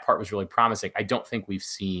that part was really promising. I don't think we've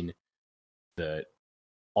seen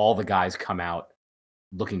all the guys come out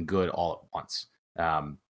looking good all at once.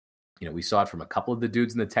 We saw it from a couple of the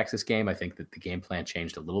dudes in the Texas game. I think that the game plan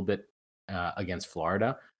changed a little bit against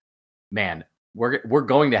Florida. Man, we're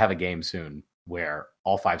going to have a game soon where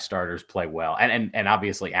all 5 starters play well, and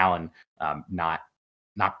obviously Allen not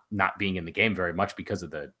being in the game very much because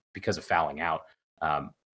of fouling out.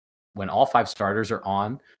 When all 5 starters are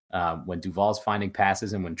on, when Duval's finding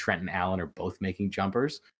passes, and when Trent and Allen are both making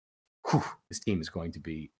jumpers, this team is going to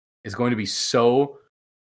be so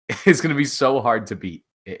hard to beat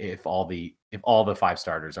if all the 5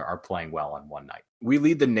 starters are playing well on one night. we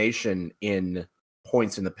lead the nation in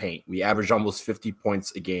points in the paint. We average almost 50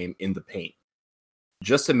 points a game in the paint.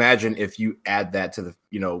 Just imagine if you add that to the,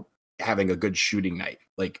 having a good shooting night.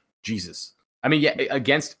 Like, Jesus. I mean, yeah,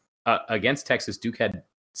 against Texas, Duke had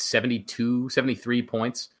 72, 73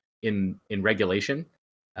 points in regulation,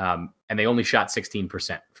 and they only shot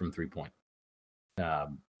 16% from 3-point.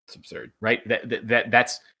 It's absurd, right?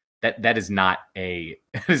 That is not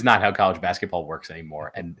how college basketball works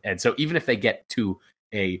anymore. And so even if they get to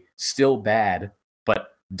a still bad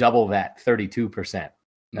but double that 32%,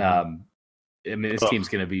 I mean, this team's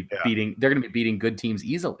going to be beating. They're going to be beating good teams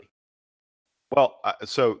easily. Well,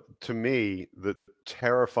 so to me, the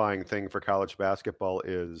terrifying thing for college basketball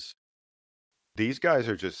is these guys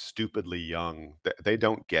are just stupidly young. They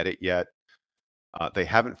don't get it yet. They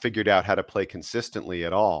haven't figured out how to play consistently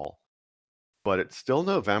at all. But it's still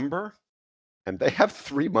November, and they have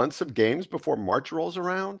 3 months of games before March rolls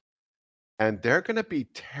around, and they're going to be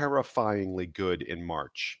terrifyingly good in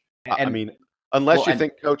March. I mean, unless you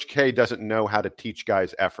think Coach K doesn't know how to teach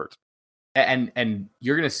guys effort. And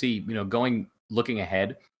you're going to see, looking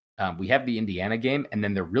ahead, we have the Indiana game, and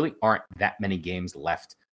then there really aren't that many games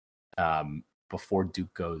left before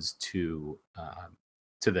Duke goes to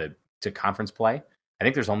conference play. I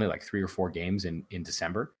think there's only like 3 or 4 games in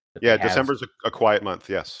December. Yeah, December's a quiet month.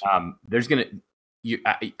 Yes. There's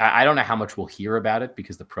I don't know how much we'll hear about it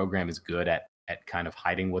because the program is good at kind of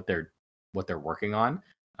hiding what they're working on.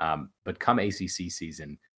 But come ACC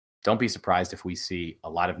season, don't be surprised if we see a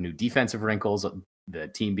lot of new defensive wrinkles, the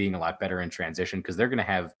team being a lot better in transition, because they're going to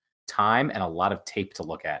have time and a lot of tape to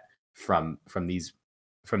look at from these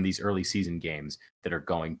early season games that are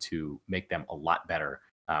going to make them a lot better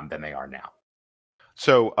than they are now.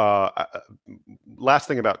 So last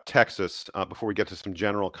thing about Texas, before we get to some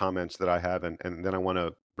general comments that I have, and then I want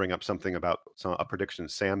to bring up something about a prediction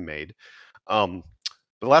Sam made. The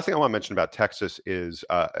last thing I want to mention about Texas is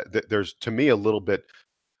there's, to me, a little bit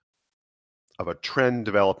of a trend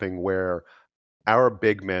developing where our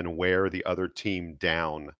big men wear the other team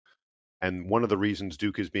down. And one of the reasons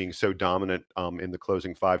Duke is being so dominant in the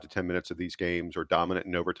closing 5 to 10 minutes of these games, or dominant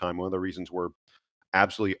in overtime, one of the reasons we're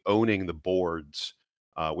absolutely owning the boards,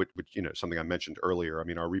 which something I mentioned earlier. I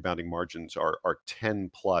mean, our rebounding margins are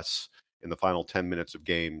 10 plus in the final 10 minutes of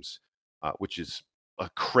games, which is a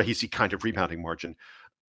crazy kind of rebounding margin.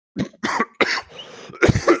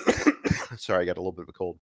 Sorry, I got a little bit of a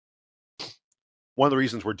cold. One of the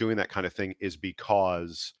reasons we're doing that kind of thing is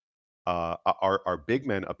because our big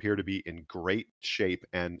men appear to be in great shape,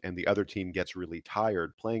 and the other team gets really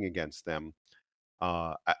tired playing against them.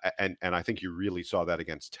 And I think you really saw that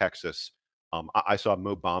against Texas. I saw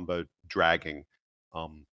Mo Bamba dragging,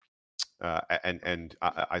 and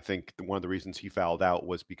I think one of the reasons he fouled out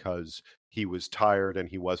was because he was tired and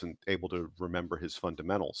he wasn't able to remember his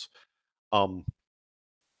fundamentals. I'll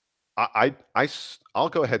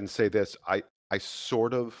go ahead and say this. I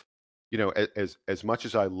sort of, as much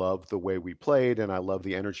as I love the way we played and I love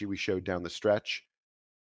the energy we showed down the stretch,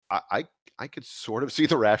 I could sort of see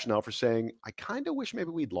the rationale for saying I kind of wish maybe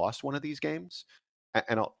we'd lost one of these games.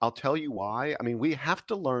 And I'll tell you why. I mean, we have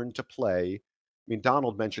to learn to play. I mean,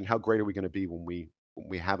 Donald mentioned how great are we going to be when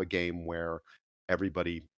we have a game where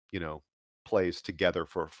everybody, plays together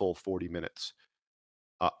for a full 40 minutes.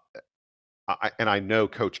 And I know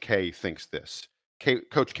Coach K thinks this.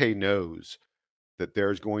 Coach K knows that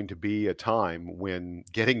there's going to be a time when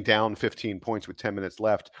getting down 15 points with 10 minutes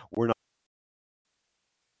left, we're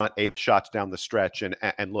not 8 shots down the stretch.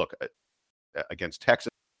 And look, against Texas,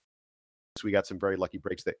 we got some very lucky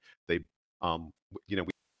breaks. We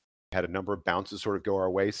had a number of bounces sort of go our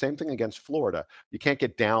way. Same thing against Florida. You can't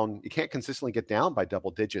consistently get down by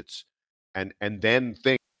double digits and then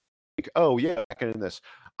think, oh yeah, I can in this.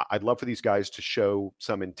 I'd love for these guys to show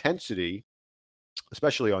some intensity,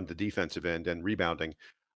 especially on the defensive end and rebounding.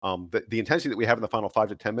 The intensity that we have in the final 5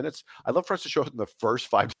 to 10 minutes, I'd love for us to show it in the first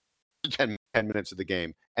 5 to 10 minutes of the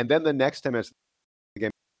game. And then the next 10 minutes of the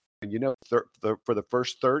game, for the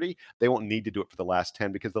first 30, they won't need to do it for the last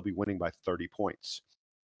 10 because they'll be winning by 30 points.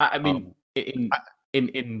 I mean,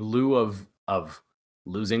 in lieu of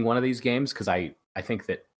losing one of these games, because I think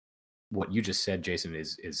that what you just said, Jason,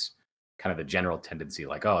 is kind of the general tendency.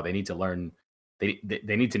 Like, oh, they need to learn. They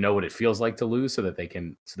need to know what it feels like to lose so they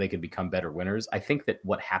can become better winners. I think that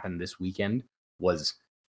what happened this weekend was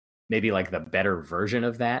maybe like the better version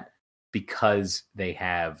of that, because they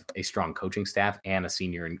have a strong coaching staff and a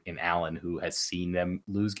senior in Allen who has seen them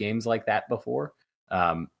lose games like that before,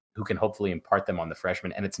 who can hopefully impart them on the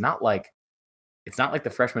freshmen. And it's not like the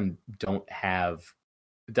freshmen don't have.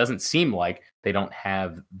 It doesn't seem like they don't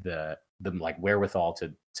have the the like wherewithal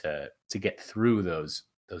to get through those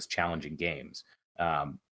challenging games.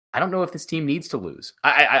 I don't know if this team needs to lose.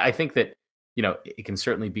 I think that, it can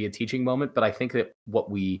certainly be a teaching moment, but I think that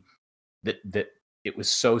that it was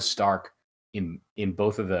so stark in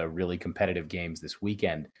both of the really competitive games this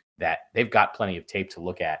weekend that they've got plenty of tape to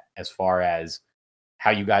look at as far as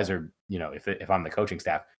how you guys are, if I'm the coaching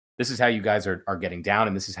staff, this is how you guys are getting down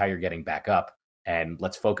and this is how you're getting back up. And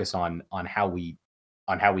let's focus on how we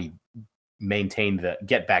maintain the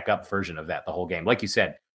get back up version of that the whole game. Like you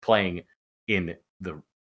said, playing in the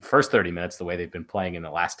first 30 minutes the way they've been playing in the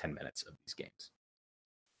last 10 minutes of these games.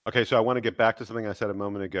 Okay, so I want to get back to something I said a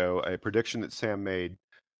moment ago, a prediction that Sam made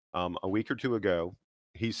a week or two ago.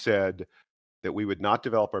 He said that we would not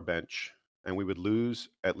develop our bench and we would lose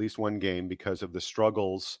at least one game because of the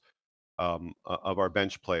struggles of our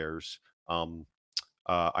bench players.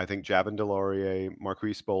 I think Javin DeLaurier,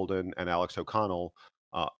 Marquise Bolden, and Alex O'Connell,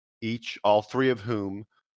 all three of whom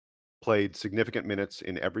played significant minutes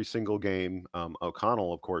in every single game.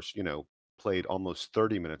 O'Connell, of course, played almost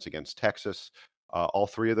 30 minutes against Texas. All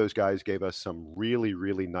three of those guys gave us some really,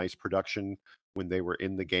 really nice production when they were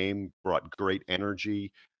in the game, brought great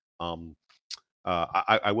energy.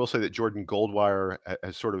 I will say that Jordan Goldwire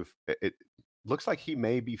has sort of, it looks like he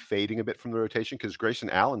may be fading a bit from the rotation because Grayson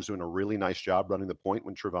Allen's doing a really nice job running the point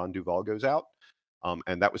when Trevon Duval goes out.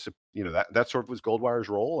 And that was, that sort of was Goldwire's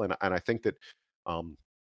role. And I think that,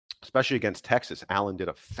 especially against Texas, Allen did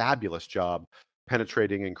a fabulous job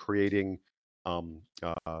penetrating and creating,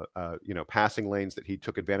 passing lanes that he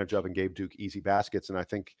took advantage of and gave Duke easy baskets. And I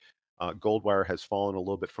think Goldwire has fallen a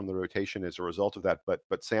little bit from the rotation as a result of that.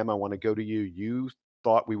 But Sam, I want to go to you. You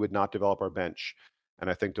thought we would not develop our bench. And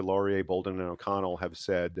I think DeLaurier, Bolden, and O'Connell have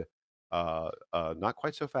said, not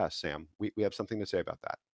quite so fast, Sam. We have something to say about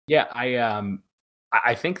that. Yeah,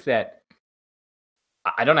 I think that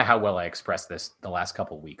I don't know how well I expressed this the last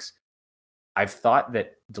couple of weeks. I've thought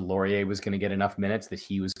that DeLaurier was going to get enough minutes that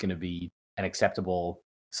he was going to be an acceptable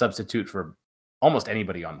substitute for almost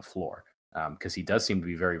anybody on the floor because he does seem to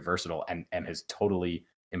be very versatile and has totally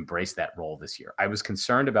embraced that role this year. I was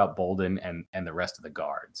concerned about Bolden and the rest of the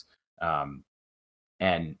guards.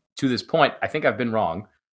 And to this point, I think I've been wrong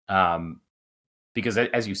because,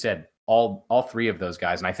 as you said, all three of those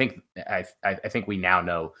guys, and I think we now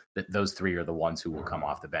know that those three are the ones who will come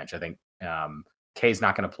off the bench. I think Kay's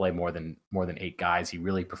not going to play more than 8 guys. He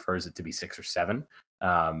really prefers it to be 6 or 7.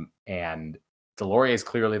 And DeLaurier is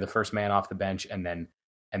clearly the first man off the bench, and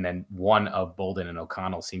then one of Bolden and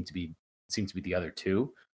O'Connell seem to be the other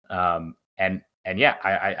two. And yeah,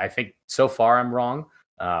 I think so far I'm wrong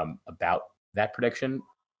about that prediction.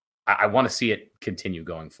 I want to see it continue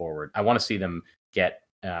going forward. I want to see them get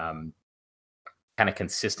kind of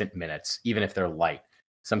consistent minutes, even if they're light,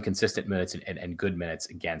 some consistent minutes and good minutes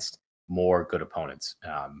against more good opponents.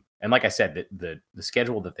 And like I said, the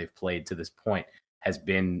schedule that they've played to this point has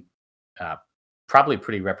been probably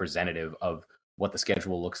pretty representative of what the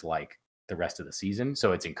schedule looks like the rest of the season.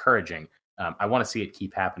 So it's encouraging. I want to see it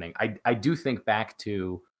keep happening. I do think back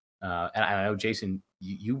to, and I know, Jason,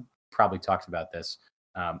 you probably talked about this.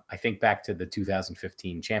 I think back to the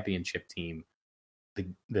 2015 championship team,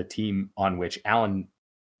 the team on which Allen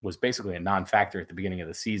was basically a non-factor at the beginning of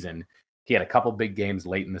the season. He had a couple big games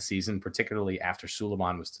late in the season, particularly after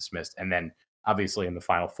Suleiman was dismissed. And then obviously in the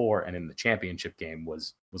Final Four and in the championship game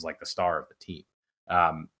was like the star of the team.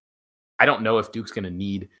 I don't know if Duke's going to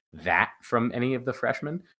need that from any of the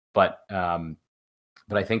freshmen, but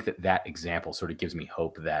I think that example sort of gives me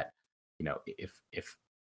hope that, if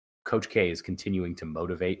Coach K is continuing to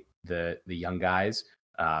motivate the young guys,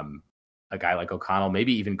 a guy like O'Connell,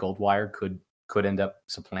 maybe even Goldwire could end up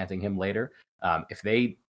supplanting him later. If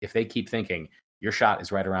they keep thinking your shot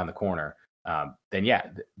is right around the corner, then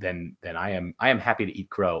I am happy to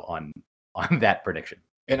eat crow on that prediction.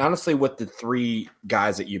 And honestly, with the 3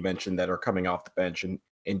 guys that you mentioned that are coming off the bench,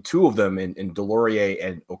 and 2 of them in DeLaurier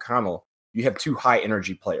and O'Connell, you have 2 high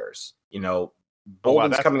energy players.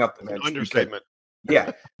 Bolden's coming off the bench. Understatement.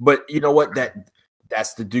 Yeah, but you know what?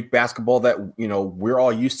 That's the Duke basketball that we're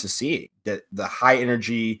all used to seeing. That the high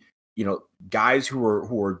energy, guys who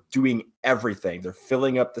are doing everything. They're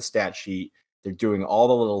filling up the stat sheet. They're doing all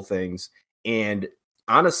the little things. And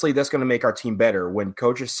honestly, that's going to make our team better. When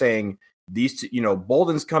coach is saying these 2,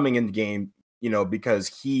 Bolden's coming in the game, because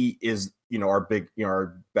he is,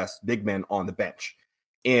 our best big man on the bench.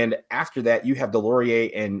 And after that, you have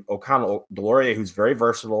DeLaurier and O'Connell. DeLaurier, who's very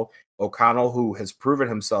versatile. O'Connell, who has proven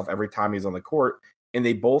himself every time he's on the court. And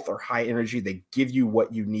they both are high energy. They give you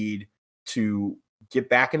what you need to get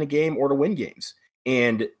back in a game or to win games.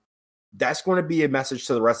 And that's going to be a message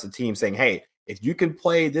to the rest of the team saying, hey, if you can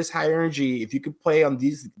play this high energy, if you can play on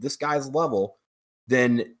this guy's level,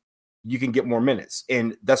 then you can get more minutes.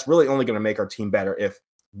 And that's really only going to make our team better if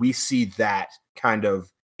we see that kind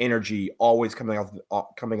of energy always coming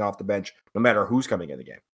off the bench, no matter who's coming in the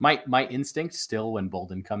game. My instinct still when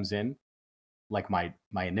Bolden comes in, like my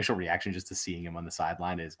initial reaction just to seeing him on the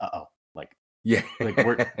sideline is, like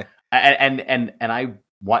we're and I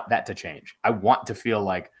want that to change. I want to feel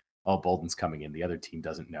like, oh, Bolden's coming in. The other team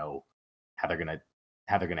doesn't know how they're gonna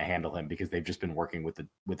handle him because they've just been working with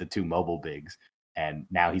the two mobile bigs, and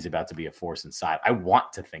now he's about to be a force inside. I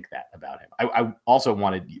want to think that about him. I also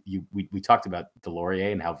wanted we talked about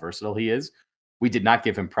Delorier and how versatile he is. We did not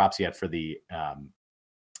give him props yet for the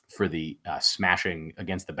smashing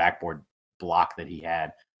against the backboard block that he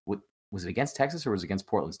had. Was it against Texas or was it against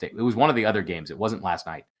Portland State? It was one of the other games. It wasn't last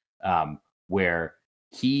night, where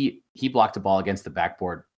he blocked a ball against the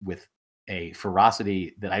backboard with a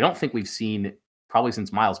ferocity that I don't think we've seen probably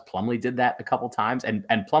since Miles Plumlee did that a couple times. And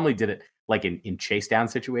Plumlee did it like in chase down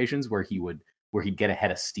situations where he'd get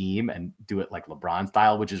ahead of steam and do it like LeBron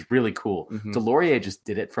style, which is really cool. Mhm. Delorier just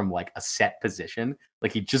did it from like a set position.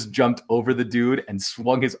 Like he just jumped over the dude and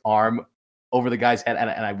swung his arm over the guy's head. And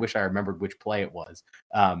I wish I remembered which play it was.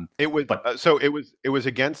 It was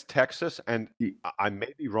against Texas, and I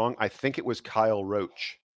may be wrong. I think it was Kyle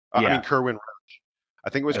Roach. Kerwin Roach. I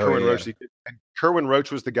think it was Kerwin Roach. And Kerwin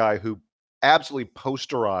Roach was the guy who absolutely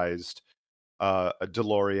posterized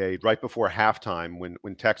Delorier right before halftime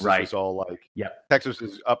when Texas was all like, Texas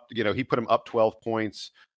is up. He put him up 12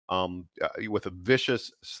 points with a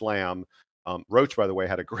vicious slam. Roach, by the way,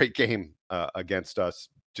 had a great game against us,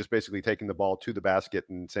 just basically taking the ball to the basket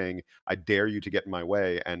and saying, I dare you to get in my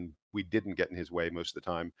way. And we didn't get in his way most of the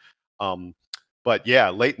time. But yeah,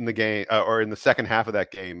 late in the game or in the second half of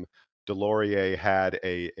that game, Delorier had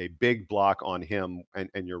a big block on him.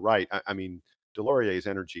 And you're right. I mean, Delorier's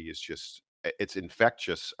energy is just, it's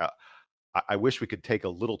infectious. I wish we could take a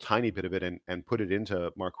little tiny bit of it and put it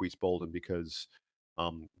into Marquise Bolden, because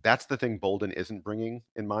that's the thing Bolden isn't bringing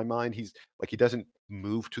in my mind. He doesn't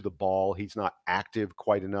move to the ball. He's not active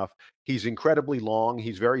quite enough. He's incredibly long.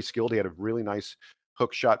 He's very skilled. He had a really nice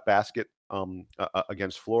hook shot basket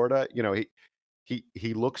against Florida.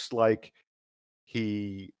 He looks like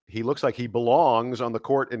he belongs on the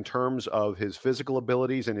court in terms of his physical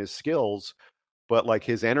abilities and his skills, but like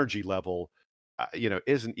his energy level,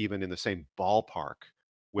 isn't even in the same ballpark.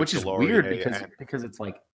 Which is weird because it's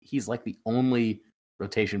like he's like the only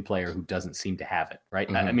rotation player who doesn't seem to have it, right?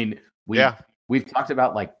 Mm-hmm. I mean, we've talked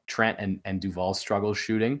about like Trent and Duval's struggles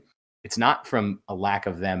shooting. It's not from a lack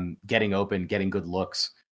of them getting open, getting good looks,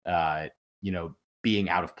 being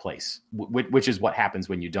out of place, which is what happens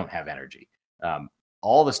when you don't have energy.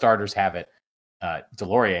 All the starters have it.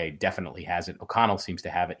 Delorier definitely has it. O'Connell seems to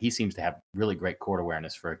have it. He seems to have really great court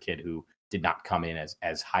awareness for a kid who did not come in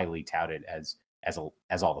as highly touted as all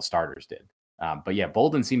the starters did. But yeah,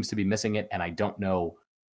 Bolden seems to be missing it, and I don't know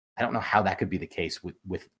how that could be the case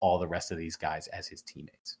with all the rest of these guys as his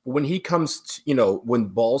teammates. When he comes, when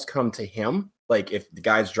balls come to him, like if the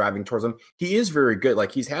guy's driving towards him, he is very good.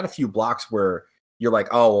 Like he's had a few blocks where you're like,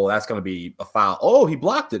 oh, well, that's going to be a foul. Oh, he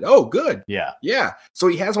blocked it. Oh, good. Yeah. So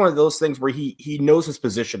he has one of those things where he knows his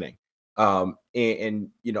positioning. I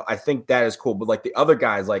think that is cool. But like the other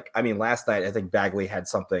guys, last night, I think Bagley had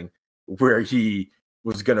something where he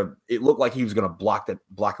was it looked like he was going to block it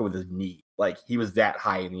with his knee. Like he was that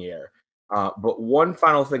high in the air. But one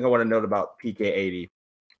final thing I want to note about PK80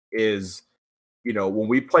 is, when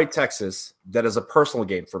we play Texas, that is a personal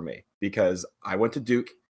game for me because I went to Duke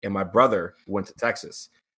and my brother went to Texas.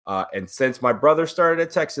 And since my brother started at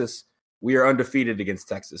Texas, we are undefeated against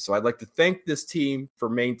Texas. So I'd like to thank this team for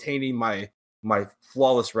maintaining my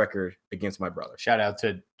flawless record against my brother. Shout out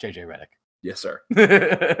to JJ Redick. Yes, sir.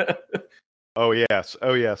 Oh yes.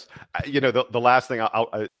 The last thing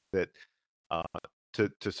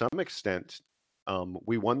to some extent,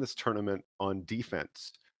 we won this tournament on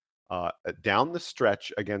defense. Down the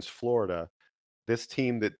stretch against Florida, this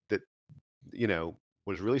team that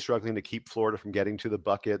was really struggling to keep Florida from getting to the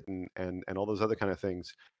bucket and all those other kind of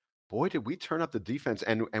things. Boy, did we turn up the defense,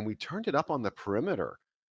 and we turned it up on the perimeter.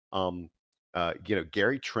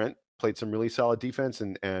 Gary Trent played some really solid defense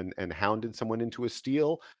and hounded someone into a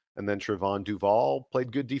steal. And then Trevon Duval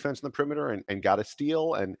played good defense in the perimeter and got a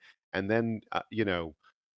steal. And then,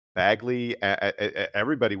 Bagley,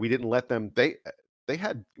 everybody, we didn't let them. They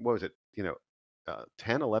had,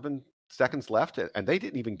 10, 11 seconds left, and they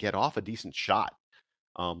didn't even get off a decent shot.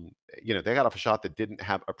 They got off a shot that didn't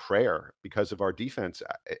have a prayer because of our defense.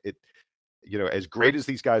 As great as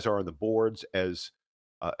these guys are on the boards, as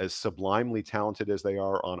as sublimely talented as they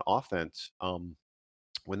are on offense,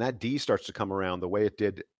 when that D starts to come around the way it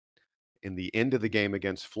did in the end of the game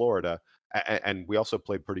against Florida, and we also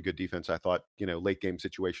played pretty good defense, I thought, late game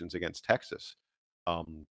situations against Texas.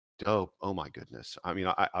 Um, oh my goodness. I mean,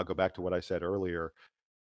 I'll go back to what I said earlier.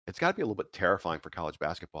 It's got to be a little bit terrifying for college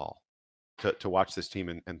basketball to watch this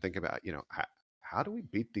team and think about, how do we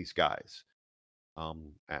beat these guys?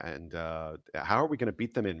 And how are we going to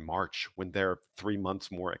beat them in March when they're 3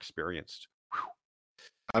 months more experienced? Whew.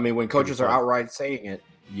 I mean, when coaches are outright saying it,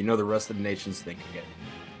 the rest of the nation's thinking it.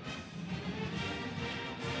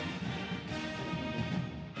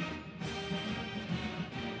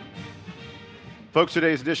 Folks,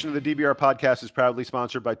 today's edition of the DBR podcast is proudly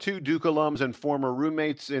sponsored by two Duke alums and former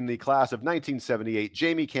roommates in the class of 1978,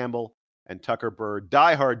 Jamie Campbell and Tucker Bird,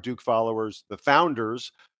 diehard Duke followers, the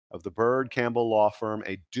founders of the Bird Campbell Law Firm,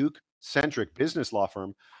 a Duke-centric business law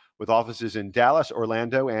firm with offices in Dallas,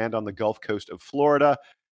 Orlando, and on the Gulf Coast of Florida.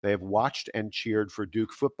 They have watched and cheered for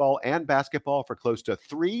Duke football and basketball for close to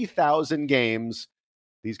 3,000 games.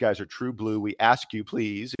 These guys are true blue. We ask you,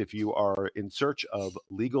 please, if you are in search of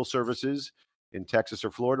legal services in Texas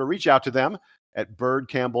or Florida, reach out to them at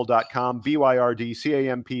birdcampbell.com,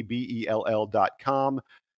 BYRDCAMPBELL.com.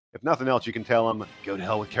 If nothing else, you can tell them, go to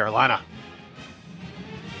hell with Carolina.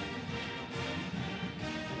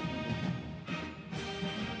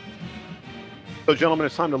 So, gentlemen,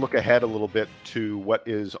 it's time to look ahead a little bit to what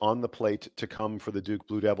is on the plate to come for the Duke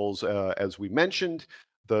Blue Devils. As we mentioned,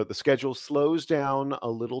 the schedule slows down a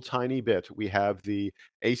little tiny bit. We have the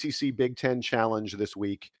ACC Big Ten Challenge this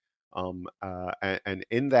week. And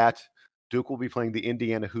in that, Duke will be playing the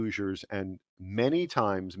Indiana Hoosiers. And many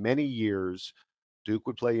times, many years, Duke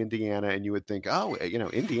would play Indiana, and you would think, oh,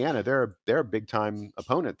 Indiana, they're a big time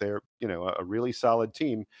opponent. They're a really solid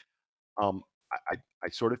team. I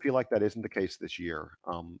sort of feel like that isn't the case this year.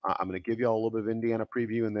 I'm going to give you all a little bit of Indiana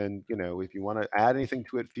preview, and then if you want to add anything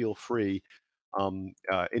to it, feel free.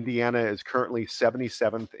 Indiana is currently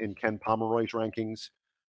 77th in Ken Pomeroy's rankings.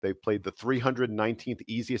 They've played the 319th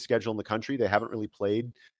easiest schedule in the country. They haven't really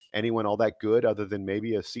played anyone all that good other than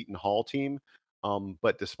maybe a Seton Hall team.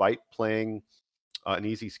 But despite playing an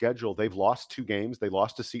easy schedule, they've lost 2 games. They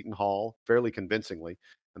lost to Seton Hall fairly convincingly,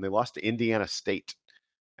 and they lost to Indiana State.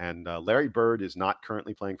 And Larry Bird is not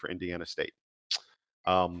currently playing for Indiana State.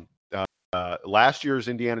 Last year's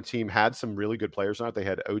Indiana team had some really good players on it. They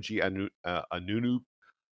had OG Anunu.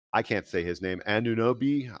 I can't say his name.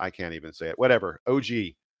 Anunoby. I can't even say it. Whatever. OG,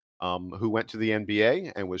 who went to the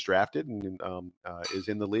NBA and was drafted and is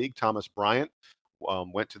in the league. Thomas Bryant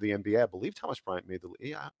went to the NBA. I believe Thomas Bryant made the league.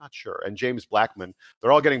 Yeah, I'm not sure. And James Blackman.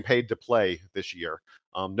 They're all getting paid to play this year.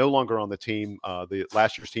 No longer on the team. The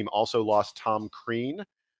last year's team also lost Tom Crean,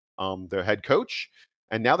 their head coach.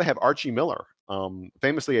 And now they have Archie Miller,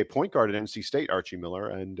 famously a point guard at NC State, Archie Miller,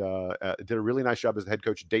 and did a really nice job as the head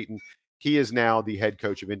coach at Dayton. He is now the head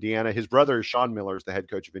coach of Indiana. His brother, Sean Miller, is the head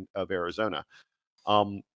coach of Arizona.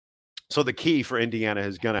 So the key for Indiana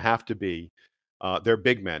is going to have to be their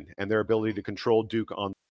big men and their ability to control Duke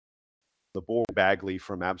on the board. Bagley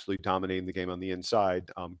from absolutely dominating the game on the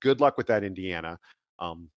inside. Good luck with that, Indiana,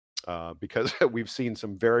 because we've seen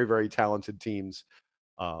some very, very talented teams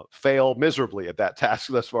fail miserably at that task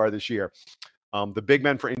thus far this year. The big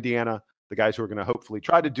men for Indiana, the guys who are going to hopefully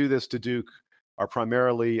try to do this to Duke, are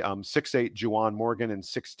primarily 6'8" Juwan Morgan and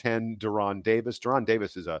 6'10" Deron Davis. Deron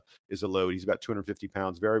Davis is a load. He's about 250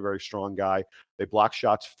 pounds, very, very strong guy. They block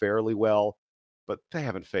shots fairly well, but they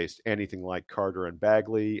haven't faced anything like Carter and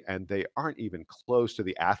Bagley, and they aren't even close to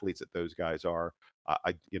the athletes that those guys are.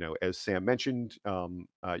 As Sam mentioned,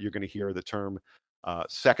 you're going to hear the term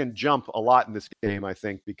second jump a lot in this game, I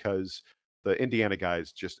think, because the Indiana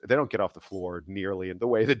guys they don't get off the floor nearly in the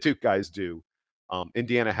way the Duke guys do.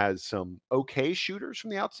 Indiana has some okay shooters from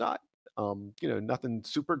the outside. Nothing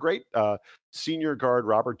super great. Senior guard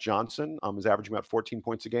Robert Johnson is averaging about 14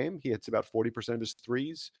 points a game. He hits about 40% of his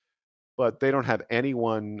threes, but they don't have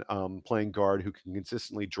anyone playing guard who can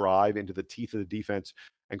consistently drive into the teeth of the defense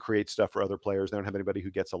and create stuff for other players. They don't have anybody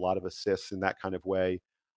who gets a lot of assists in that kind of way.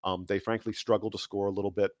 They frankly struggle to score a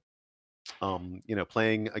little bit.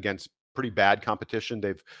 Playing against pretty bad competition,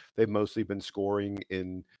 they've mostly been scoring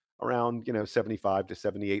in around 75 to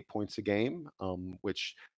 78 points a game,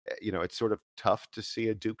 which it's sort of tough to see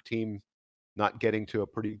a Duke team not getting to a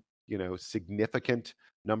pretty significant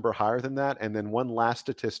number higher than that. And then one last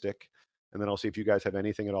statistic, and then I'll see if you guys have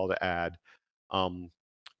anything at all to add.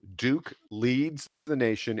 Duke leads the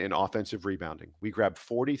nation in offensive rebounding. We grabbed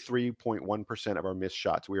 43.1% of our missed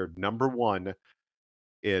shots. We are number 1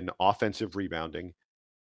 in offensive rebounding.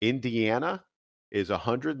 Indiana is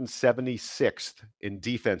 176th in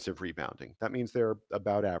defensive rebounding. That means they're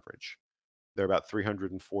about average. They're about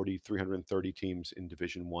 340, 330 teams in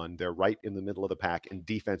Division One. They're right in the middle of the pack in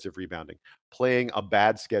defensive rebounding, playing a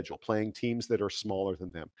bad schedule, playing teams that are smaller than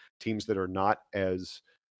them, teams that are not as,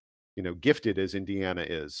 gifted as Indiana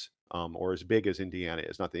is, or as big as Indiana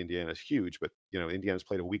is. Not that Indiana is huge, but Indiana's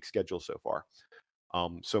played a weak schedule so far.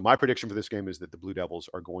 So my prediction for this game is that the Blue Devils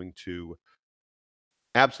are going to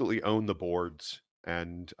absolutely own the boards,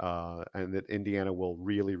 and that Indiana will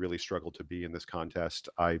really, really struggle to be in this contest.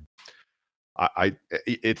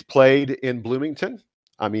 It's played in Bloomington.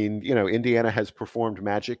 I mean, Indiana has performed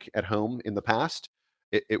magic at home in the past.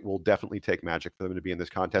 It will definitely take magic for them to be in this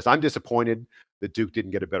contest. I'm disappointed that Duke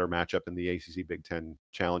didn't get a better matchup in the ACC Big Ten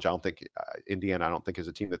Challenge. I don't think Indiana, is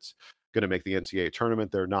a team that's going to make the NCAA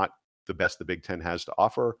tournament. They're not the best the Big Ten has to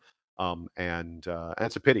offer, and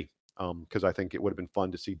it's a pity because I think it would have been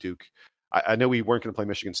fun to see Duke. I know we weren't going to play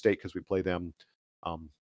Michigan State because we play them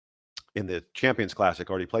in the Champions Classic.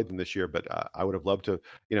 Already played them this year, but I would have loved to,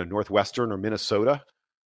 Northwestern or Minnesota.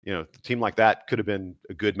 A team like that could have been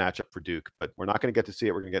a good matchup for Duke, but we're not going to get to see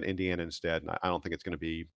it. We're going to get Indiana instead, and I don't think it's going to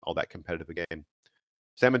be all that competitive a game.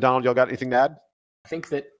 Sam and Donald, y'all got anything to add? I think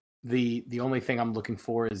that the only thing I'm looking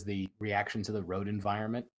for is the reaction to the road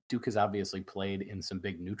environment. Duke has obviously played in some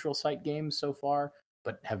big neutral site games so far,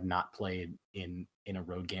 but have not played in a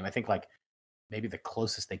road game. I think like maybe the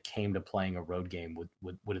closest they came to playing a road game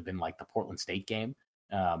would have been like the Portland State game,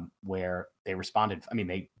 where they responded. I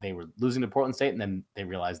mean, they were losing to Portland State, and then they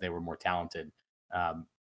realized they were more talented. I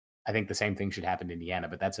think the same thing should happen to Indiana,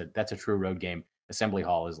 but that's a true road game. Assembly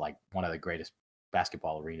Hall is like one of the greatest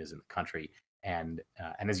basketball arenas in the country, and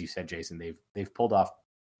as you said, Jason, they've pulled off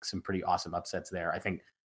some pretty awesome upsets there. I think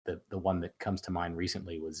the one that comes to mind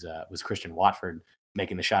recently was Christian Watford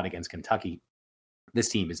making the shot against Kentucky. This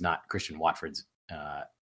team is not Christian Watford's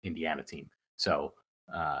Indiana team, so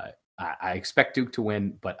I expect Duke to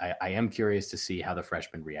win, but I am curious to see how the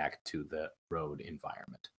freshmen react to the road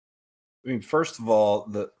environment. I mean, first of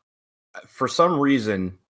all, for some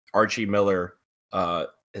reason, Archie Miller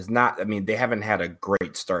is not. I mean, they haven't had a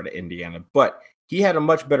great start at Indiana, but he had a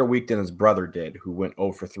much better week than his brother did, who went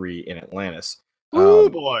 0 for 3 in Atlantis. Oh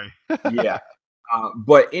boy, yeah.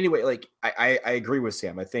 But anyway, like I agree with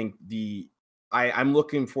Sam. I think I'm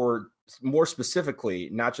looking for more specifically,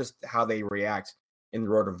 not just how they react in the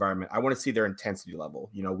road environment. I want to see their intensity level.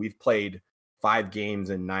 We've played 5 games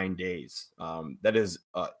in 9 days. That is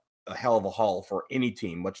a hell of a haul for any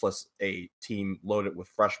team, much less a team loaded with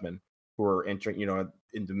freshmen who are entering,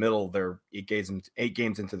 in the middle of their 8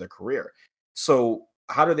 games into their career. So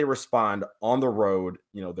how do they respond on the road?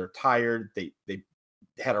 They're tired. They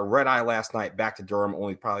had a red eye last night back to Durham,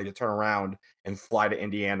 only probably to turn around and fly to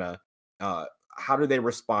Indiana. How do they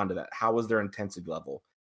respond to that? How is their intensity level?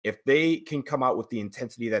 If they can come out with the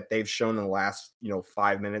intensity that they've shown in the last,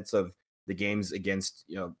 5 minutes of the games against,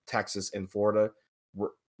 Texas and Florida,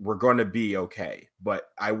 we're going to be okay. But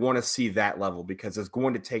I want to see that level because it's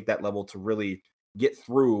going to take that level to really get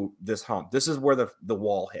through this hump. This is where the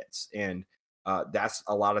wall hits. And that's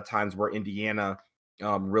a lot of times where Indiana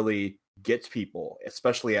really gets people,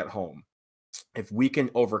 especially at home. If we can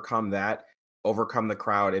overcome the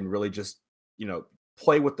crowd and really just,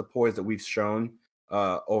 play with the poise that we've shown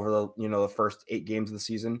over the first 8 games of the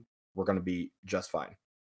season, we're going to be just fine.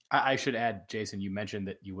 I should add, Jason, you mentioned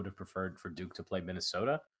that you would have preferred for Duke to play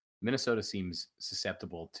Minnesota. Minnesota seems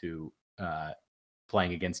susceptible to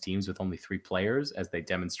playing against teams with only 3 players, as they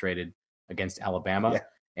demonstrated against Alabama. Yeah.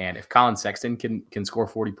 And if Colin Sexton can score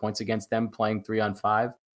 40 points against them playing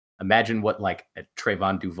 3-on-5, imagine what like a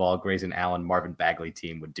Trayvon Duval, Grayson Allen, Marvin Bagley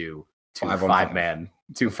team would do to five-man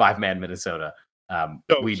Minnesota.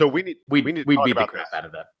 We'd beat the crap out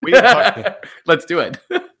of them. Let's do it.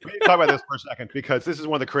 We need to talk about this for a second because this is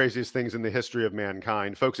one of the craziest things in the history of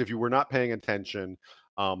mankind. Folks, if you were not paying attention,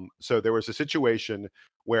 so there was a situation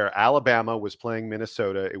where Alabama was playing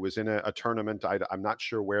Minnesota. It was in a tournament. I'm not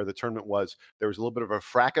sure where the tournament was. There was a little bit of a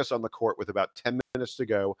fracas on the court with about 10 minutes to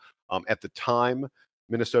go. At the time,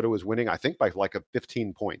 Minnesota was winning, I think, by like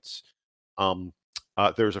 15 points.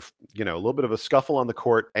 There's a little bit of a scuffle on the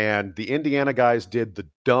court, and the Indiana guys did the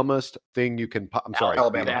dumbest thing you can.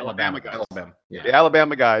 Alabama guys. Yeah. The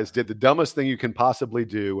Alabama guys did the dumbest thing you can possibly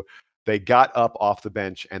do. They got up off the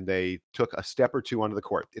bench and they took a step or two onto the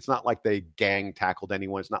court. It's not like they gang tackled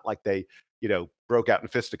anyone. It's not like they, broke out in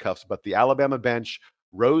fisticuffs. But the Alabama bench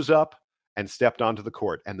rose up and stepped onto the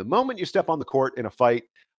court. And the moment you step on the court in a fight,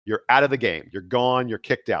 you're out of the game. You're gone. You're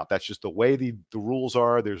kicked out. That's just the way the rules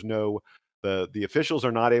are. There's no The officials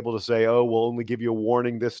are not able to say, oh, we'll only give you a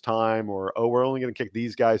warning this time, or, oh, we're only going to kick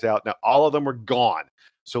these guys out. Now, all of them are gone.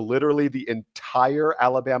 So literally the entire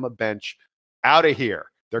Alabama bench out of here.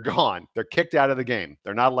 They're gone. They're kicked out of the game.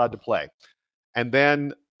 They're not allowed to play. And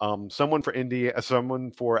then someone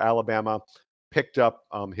for Alabama picked up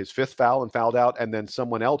his fifth foul and fouled out. And then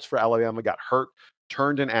someone else for Alabama got hurt,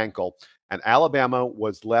 turned an ankle. And Alabama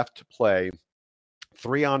was left to play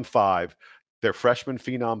 3-on-5. Their freshman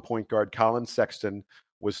phenom point guard, Colin Sexton,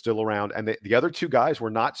 was still around. And the other two guys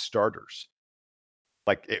were not starters.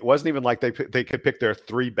 Like, it wasn't even like they could pick their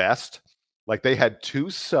three best. Like, they had two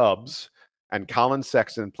subs and Colin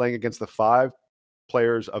Sexton playing against the 5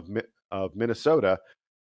 players of Minnesota.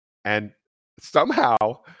 And somehow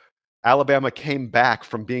Alabama came back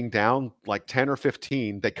from being down like 10 or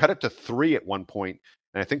 15. They cut it to 3 at one point,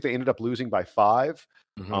 and I think they ended up losing by 5.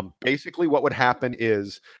 Mm-hmm. Basically, what would happen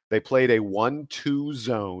is they played a 1-2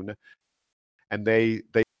 zone, and they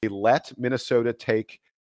let Minnesota take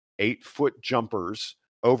 8-foot jumpers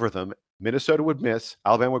over them. Minnesota would miss,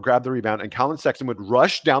 Alabama would grab the rebound, and Colin Sexton would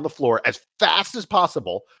rush down the floor as fast as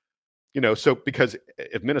possible. So because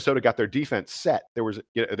if Minnesota got their defense set, there was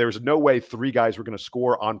no way 3 guys were going to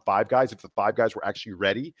score on 5 guys if the 5 guys were actually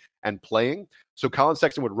ready and playing. So Colin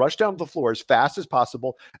Sexton would rush down the floor as fast as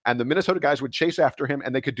possible, and the Minnesota guys would chase after him,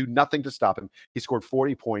 and they could do nothing to stop him. He scored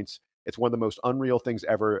 40 points. It's one of the most unreal things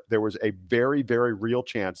ever. There was a very, very real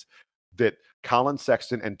chance that Colin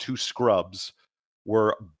Sexton and 2 scrubs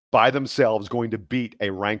were by themselves going to beat a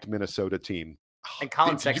ranked Minnesota team. And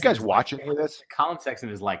Colin Sexton, did you guys watch any of this? Colin Sexton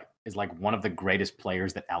is like one of the greatest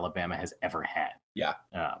players that Alabama has ever had. Yeah.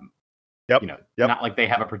 Yep. Not like they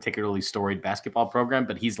have a particularly storied basketball program,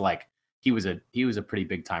 but he was a pretty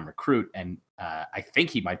big time recruit, and I think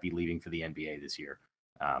he might be leaving for the NBA this year.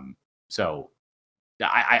 So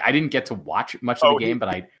I didn't get to watch much of the game, but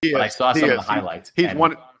I saw some of the highlights. He's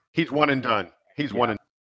one and done. He's one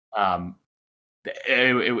and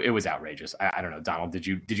It was outrageous. I don't know, Donald. Did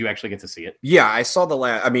you actually get to see it? Yeah, I saw the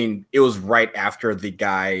last. I mean, it was right after the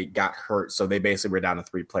guy got hurt, so they basically were down to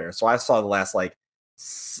 3 players. So I saw the last, like,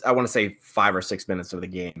 I want to say 5 or 6 minutes of the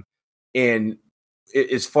game, and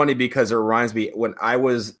it's funny because it reminds me when I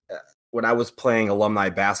was playing alumni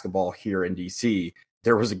basketball here in DC.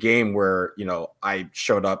 There was a game where I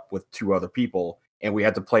showed up with 2 other people, and we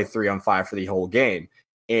had to play 3-on-5 for the whole game,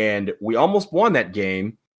 and we almost won that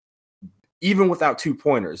game, even without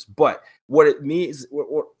 2-pointers. But what it means,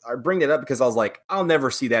 I bring it up because I was like, I'll never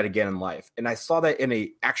see that again in life. And I saw that in a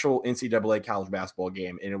actual NCAA college basketball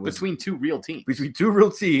game. And it was between 2 real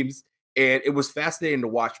teams. And it was fascinating to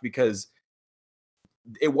watch because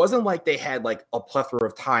it wasn't like they had like a plethora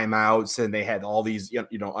of timeouts and they had all these,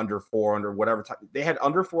 under 4, under whatever time. They had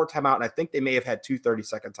under 4 timeout. And I think they may have had 2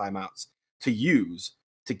 30-second timeouts to use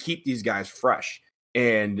to keep these guys fresh.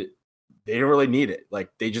 And they didn't really need it.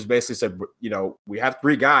 Like, they just basically said, we have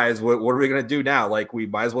 3 guys. What are we going to do now? Like, we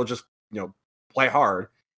might as well just, play hard.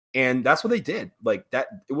 And that's what they did. Like, that,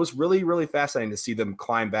 it was really, really fascinating to see them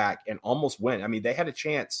climb back and almost win. I mean, they had a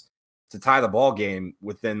chance to tie the ball game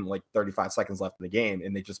within like 35 seconds left in the game,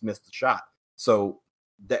 and they just missed the shot. So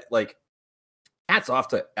that, like, hats off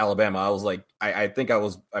to Alabama. I was like, I think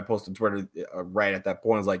I posted Twitter right at that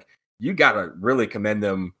point. I was like, you got to really commend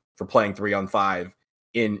them for playing 3-on-5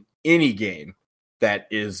 in any game that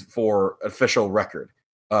is for official record,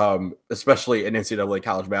 especially an NCAA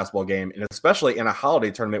college basketball game, and especially in a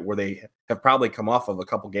holiday tournament where they have probably come off of a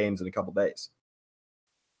couple games in a couple days.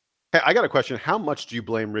 Hey, I got a question. How much do you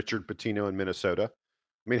blame Richard Pitino in Minnesota?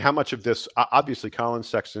 I mean, how much of this, obviously Colin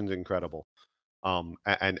Sexton's incredible.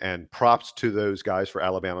 And props to those guys for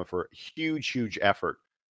Alabama for huge effort.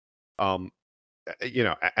 And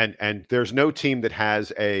there's no team that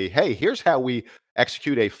has hey, here's how we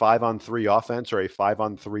execute a 5-on-3 offense or a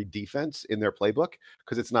 5-on-3 defense in their playbook,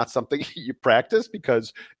 because it's not something you practice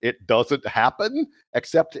because it doesn't happen,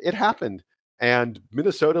 except it happened. And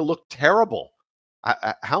Minnesota looked terrible.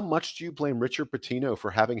 How much do you blame Richard Pitino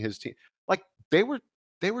for having his team? Like, they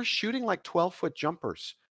were shooting like 12-foot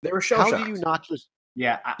jumpers. They were shell shots. How do you not just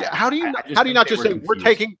how do you not just say we're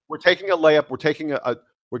taking a layup,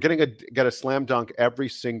 we're get a slam dunk every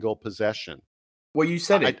single possession? Well, you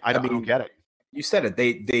said it. I don't get it. You said it.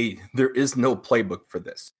 There is no playbook for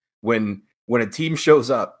this. When a team shows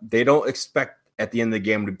up, they don't expect at the end of the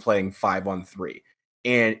game to be playing 5-on-3.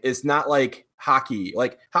 And it's not like hockey.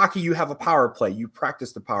 Like hockey, you have a power play. You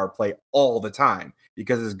practice the power play all the time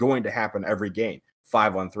because it's going to happen every game.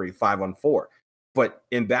 5-on-3, 5-on-4. But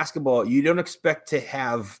in basketball, you don't expect to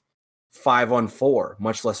have 5-on-4,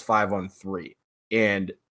 much less 5-on-3.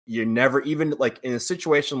 And you never, even like in a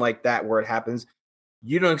situation like that where it happens,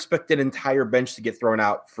 you don't expect an entire bench to get thrown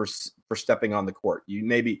out for stepping on the court. You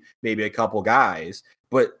maybe a couple guys,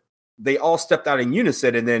 but they all stepped out in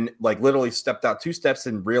unison and then like literally stepped out 2 steps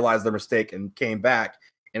and realized their mistake and came back.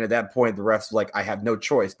 And at that point, the refs like, I have no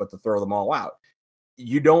choice but to throw them all out.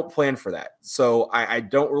 You don't plan for that. So I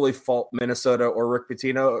don't really fault Minnesota or Rick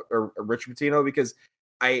Pitino or Rich Pitino because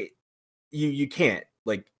you can't.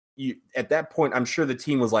 Like, you at that point, I'm sure the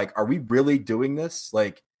team was like, are we really doing this?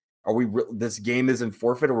 Like, are we this game isn't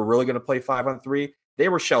forfeit? We're really going to play 5-on-3? They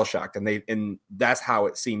were shell shocked, and that's how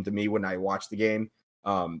it seemed to me when I watched the game.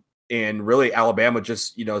 And really, Alabama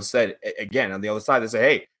just said again on the other side, they say,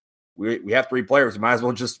 hey, we have 3 players. We might as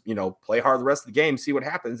well just play hard the rest of the game, see what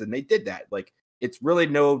happens, and they did that. Like, it's really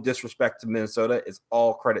no disrespect to Minnesota. It's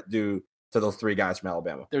all credit due to those 3 guys from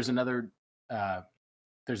Alabama. There's another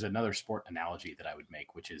sport analogy that I would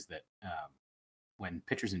make, which is that when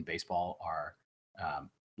pitchers in baseball are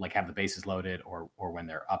like have the bases loaded or when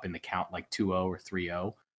they're up in the count like 2-0 or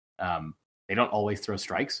 3-0, they don't always throw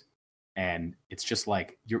strikes. And it's just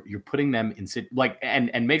like you're putting them in like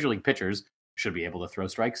and major league pitchers should be able to throw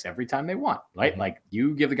strikes every time they want, right? Mm-hmm. Like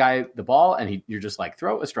you give the guy the ball and you're just like,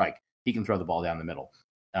 throw a strike. He can throw the ball down the middle.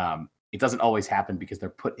 It doesn't always happen because they're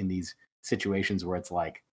put in these situations where it's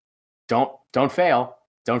like, don't fail.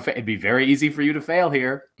 It'd be very easy for you to fail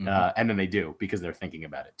here. Mm-hmm. And then they do because they're thinking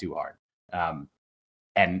about it too hard.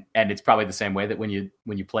 And it's probably the same way that when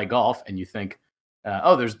you play golf and you think,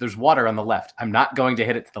 there's water on the left. I'm not going to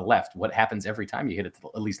hit it to the left. What happens every time you hit it to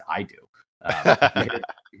at least I do.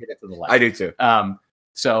 You hit it to the left. I do too.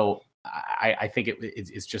 So I think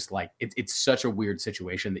it's just like it's such a weird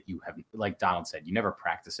situation that you have, like Donald said, you never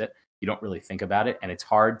practice it. You don't really think about it, and it's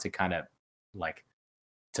hard to kind of like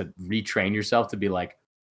to retrain yourself to be like,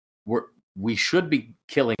 we should be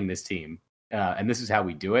killing this team, and this is how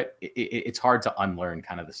we do it. It's hard to unlearn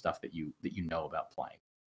kind of the stuff that you know about playing.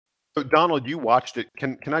 So Donald, you watched it.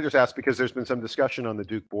 Can I just ask, because there's been some discussion on the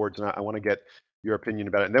Duke boards, and I want to get your opinion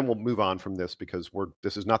about it, and then we'll move on from this because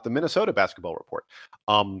this is not the Minnesota basketball report.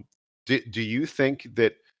 Do you think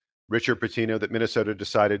that Richard Pitino, that Minnesota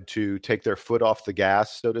decided to take their foot off the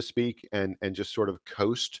gas, so to speak, and just sort of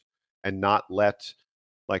coast and not let,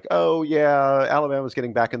 like, oh yeah, Alabama's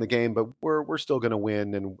getting back in the game, but we're still going to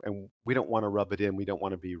win, and we don't want to rub it in, we don't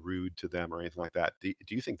want to be rude to them or anything like that? Do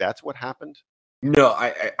you think that's what happened? No,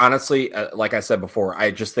 I honestly, like I said before, I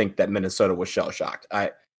just think that Minnesota was shell shocked.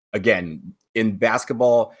 Again, in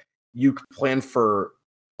basketball, you plan for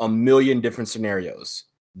a million different scenarios.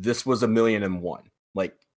 This was 1,000,001.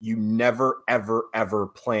 Like, you never, ever, ever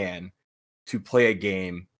plan to play a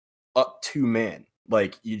game up 2 men.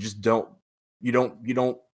 Like, you just don't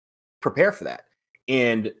prepare for that.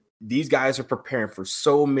 And these guys are preparing for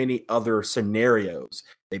so many other scenarios.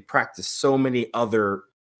 They practice so many other,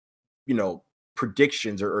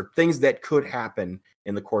 predictions or things that could happen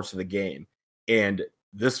in the course of the game. And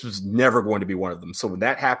this was never going to be one of them. So when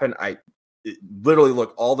that happened, literally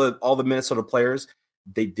look, all the Minnesota players,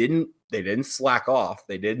 they didn't slack off.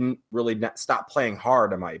 They didn't really stop playing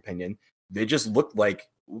hard, in my opinion. They just looked like,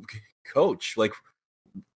 coach, like,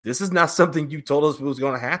 this is not something you told us was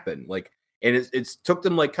going to happen. Like, and it's took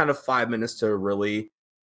them like kind of 5 minutes to really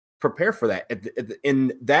prepare for that.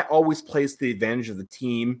 And that always plays to the advantage of the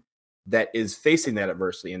team that is facing that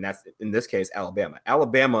adversity. And that's, in this case, Alabama.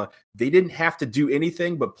 Alabama, they didn't have to do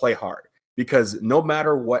anything but play hard, because no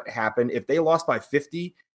matter what happened, if they lost by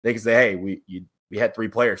 50, they could say, hey, we had 3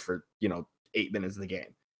 players for, 8 minutes of the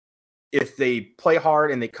game. If they play hard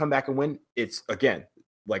and they come back and win, it's, again,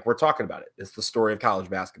 like we're talking about it, it's the story of college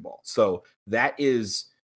basketball. So that is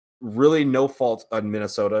really no fault on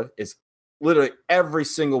Minnesota. It's literally every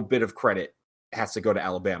single bit of credit has to go to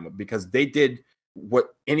Alabama, because they did what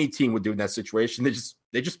any team would do in that situation. They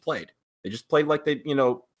just played. They just played like they,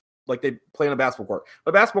 like they play on a basketball court.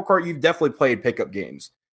 A basketball court, you've definitely played pickup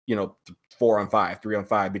games, 4-on-5,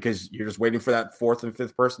 3-on-5, because you're just waiting for that 4th and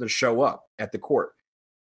 5th person to show up at the court.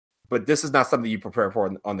 But this is not something you prepare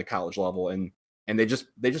for on the college level, and they just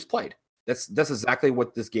played. That's exactly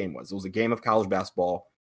what this game was. It was a game of college basketball,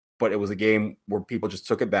 but it was a game where people just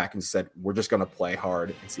took it back and said, we're just going to play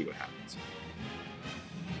hard and see what happens.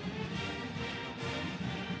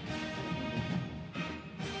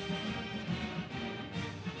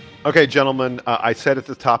 Okay, gentlemen, I said at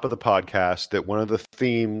the top of the podcast that one of the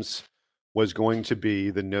themes was going to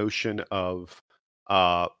be the notion of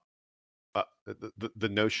the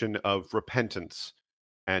notion of repentance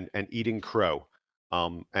and eating crow.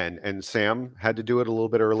 And Sam had to do it a little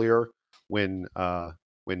bit earlier when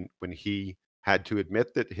he had to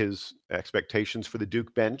admit that his expectations for the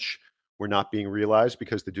Duke bench were not being realized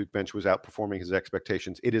because the Duke bench was outperforming his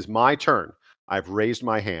expectations. It is my turn. I've raised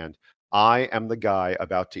my hand. I am the guy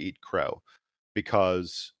about to eat crow,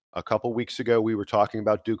 because a couple weeks ago we were talking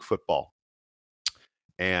about Duke football,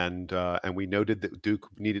 and we noted that Duke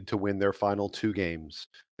needed to win their final 2 games.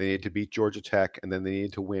 They needed to beat Georgia Tech, and then they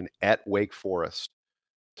needed to win at Wake Forest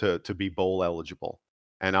to be bowl eligible.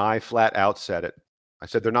 And I flat out said it. I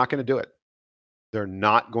said they're not going to do it. They're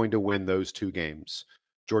not going to win those 2 games.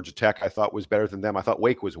 Georgia Tech, I thought, was better than them. I thought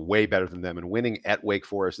Wake was way better than them. And winning at Wake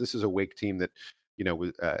Forest, this is a Wake team that,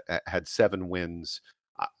 had 7 wins.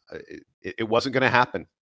 It wasn't going to happen.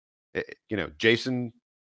 Jason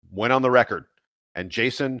went on the record, and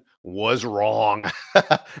Jason was wrong.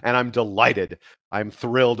 And I'm delighted. I'm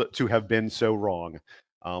thrilled to have been so wrong.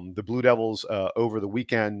 The Blue Devils over the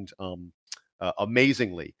weekend,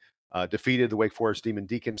 amazingly, defeated the Wake Forest Demon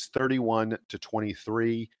Deacons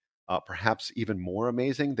 31-23. Perhaps even more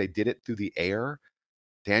amazing, they did it through the air.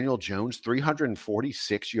 Daniel Jones,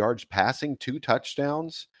 346 yards passing, 2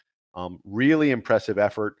 touchdowns. Really impressive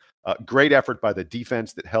effort. Great effort by the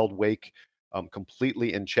defense that held Wake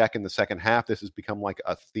completely in check in the second half. This has become like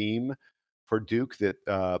a theme for Duke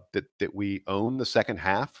that we own the second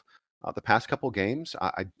half. The past couple games,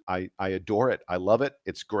 I adore it. I love it.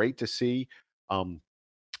 It's great to see.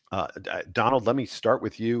 Donald, let me start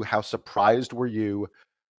with you. How surprised were you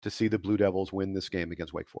to see the Blue Devils win this game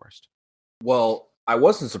against Wake Forest? Well, I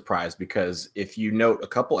wasn't surprised, because if you note a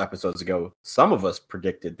couple episodes ago, some of us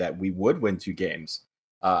predicted that we would win 2 games.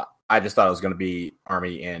 I just thought it was going to be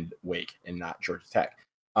Army and Wake and not Georgia Tech.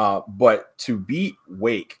 But to beat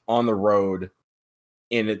Wake on the road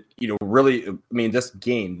in it, really, I mean, this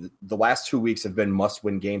game, the last 2 weeks have been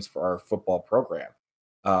must-win games for our football program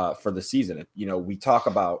for the season. We talk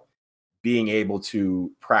about being able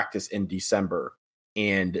to practice in December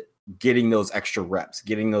and getting those extra reps,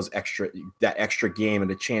 getting that extra game and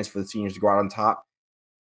a chance for the seniors to go out on top.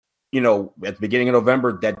 At the beginning of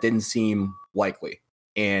November, that didn't seem likely.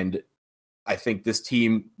 And I think this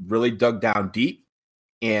team really dug down deep,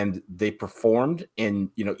 and they performed. And,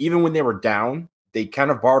 even when they were down, they kind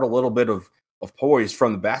of borrowed a little bit of poise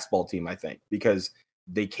from the basketball team, I think, because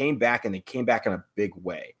they came back, and they came back in a big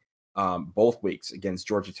way, both weeks against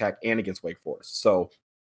Georgia Tech and against Wake Forest.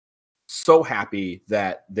 So happy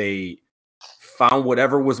that they found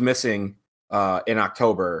whatever was missing in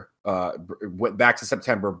October, went back to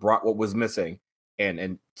September, brought what was missing,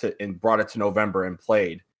 and brought it to November and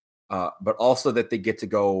played. But also that they get to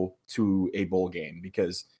go to a bowl game,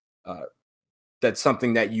 because that's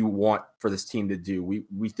something that you want for this team to do.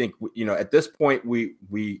 We think, at this point,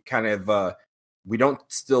 we kind of we don't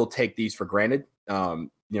still take these for granted.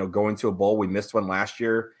 Going to a bowl, we missed one last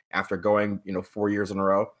year after going 4 years in a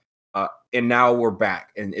row. And now we're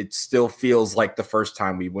back, and it still feels like the first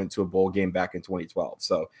time we went to a bowl game back in 2012.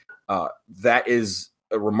 So that is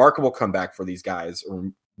a remarkable comeback for these guys. A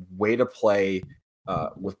way to play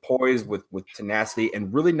with poise, with tenacity,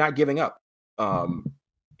 and really not giving up.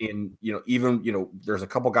 There's a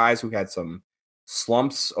couple guys who had some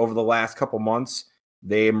slumps over the last couple months.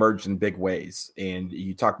 They emerged in big ways. And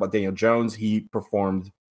you talk about Daniel Jones, he performed.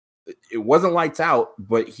 It wasn't lights out,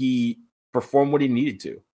 but he performed what he needed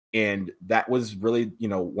to. And that was really,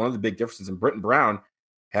 one of the big differences. And Britton Brown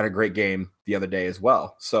had a great game the other day as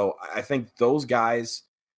well. So I think those guys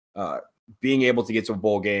being able to get to a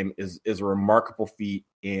bowl game is a remarkable feat.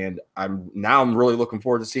 And I'm really looking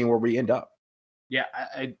forward to seeing where we end up. Yeah,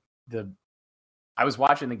 I was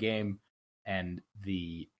watching the game, and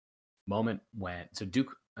the moment when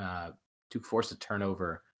Duke forced a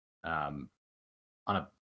turnover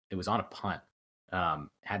it was on a punt,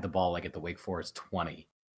 had the ball like at the Wake Forest 20.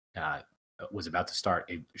 Was about to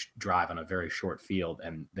start a drive on a very short field,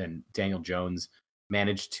 and then Daniel Jones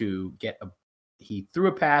managed to he threw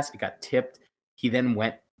a pass, it got tipped. He then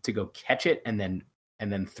went to go catch it and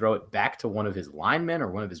then throw it back to one of his linemen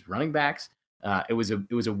or one of his running backs. It was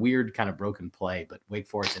a weird kind of broken play, but Wake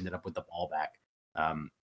Forest ended up with the ball back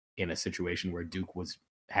in a situation where Duke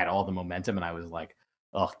had all the momentum, and I was like,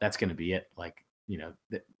 oh, that's going to be it. Like,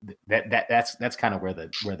 that's kind of where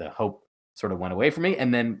the hope sort of went away from me.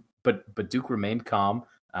 And then, but Duke remained calm.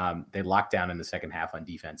 They locked down in the second half on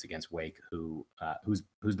defense against Wake, who's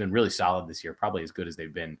been really solid this year, probably as good as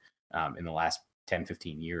they've been in the last 10,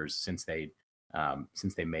 15 years since they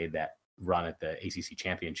made that run at the ACC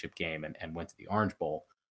championship game and went to the Orange Bowl,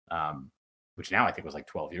 which now I think was like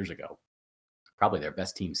 12 years ago. Probably their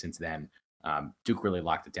best team since then. Duke really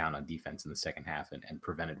locked it down on defense in the second half and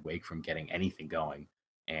prevented Wake from getting anything going.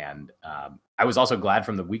 And I was also glad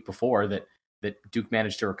from the week before that Duke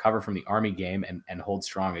managed to recover from the Army game and hold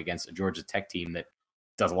strong against a Georgia Tech team that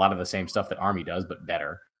does a lot of the same stuff that Army does, but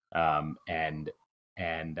better. And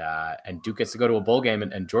Duke gets to go to a bowl game,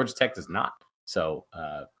 and Georgia Tech does not. So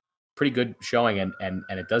pretty good showing, and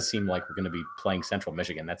it does seem like we're going to be playing Central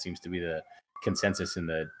Michigan. That seems to be the consensus in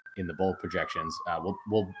the bowl projections.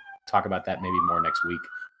 We'll talk about that maybe more next week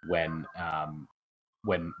when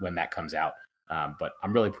that comes out. But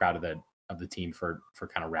I'm really proud of the team for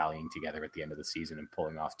kind of rallying together at the end of the season and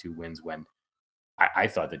pulling off 2 wins when I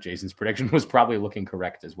thought that Jason's prediction was probably looking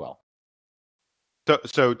correct as well.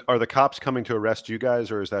 So are the cops coming to arrest you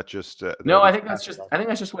guys, or is that just no? I think that's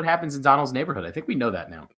just what happens in Donald's neighborhood. I think we know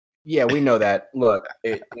that now. Yeah, we know that. Look,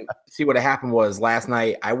 see what happened was last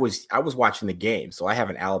night. I was watching the game, so I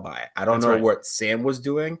have an alibi. I don't know what Sam was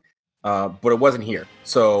doing, but it wasn't here,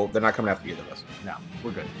 so they're not coming after either of us. No,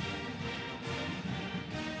 we're good.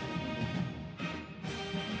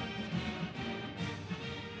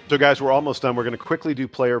 So, guys, we're almost done. We're going to quickly do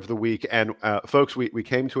Player of the Week, and folks, we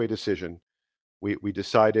came to a decision. We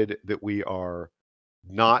decided that we are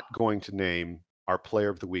not going to name our Player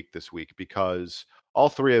of the Week this week because all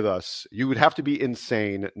 3 of us, you would have to be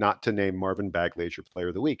insane not to name Marvin Bagley as your Player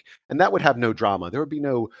of the Week, and that would have no drama. There would be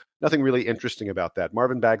nothing really interesting about that.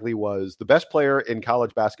 Marvin Bagley was the best player in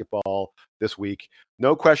college basketball this week,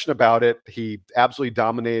 no question about it. He absolutely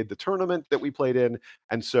dominated the tournament that we played in,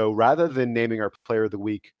 and so rather than naming our Player of the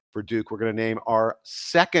Week for Duke, we're going to name our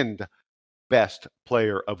second best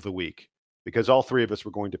Player of the Week because all 3 of us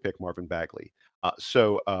were going to pick Marvin Bagley.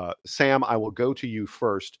 So, Sam, I will go to you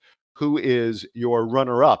first. Who is your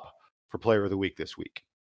runner-up for Player of the Week this week?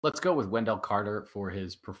 Let's go with Wendell Carter for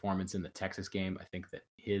his performance in the Texas game. I think that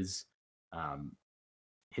his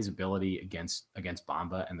ability against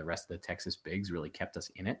Bamba and the rest of the Texas bigs really kept us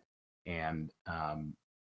in it. And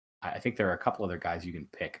I think there are a couple other guys you can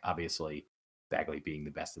pick, obviously Bagley being the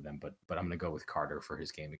best of them, but I'm going to go with Carter for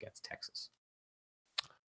his game against Texas.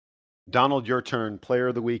 Donald, your turn. Player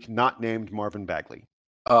of the Week, not named Marvin Bagley.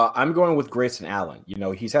 I'm going with Grayson Allen.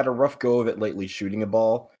 He's had a rough go of it lately shooting a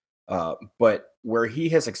ball, but where he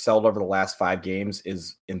has excelled over the last 5 games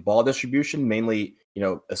is in ball distribution, mainly,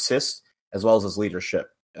 assists, as well as his leadership.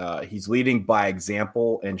 He's leading by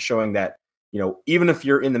example and showing that, even if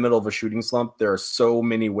you're in the middle of a shooting slump, there are so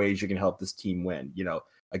many ways you can help this team win.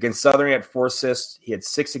 Against Southern, he had 4 assists. He had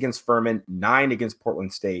 6 against Furman, 9 against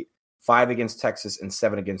Portland State, 5 against Texas, and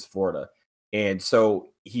 7 against Florida. And so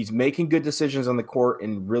he's making good decisions on the court,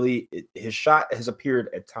 and really his shot has appeared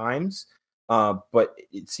at times, but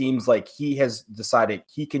it seems like he has decided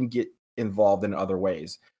he can get involved in other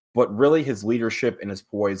ways. But really his leadership and his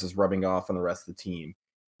poise is rubbing off on the rest of the team.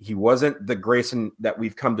 He wasn't the Grayson that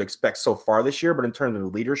we've come to expect so far this year, but in terms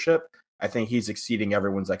of leadership, I think he's exceeding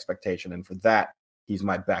everyone's expectation. And for that, he's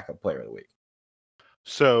my backup Player of the Week.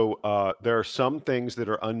 So there are some things that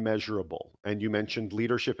are unmeasurable, and you mentioned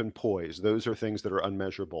leadership and poise. Those are things that are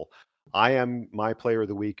unmeasurable. My Player of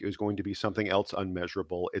the Week is going to be something else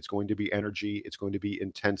unmeasurable. It's going to be energy. It's going to be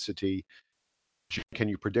intensity. Can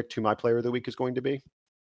you predict who my Player of the Week is going to be?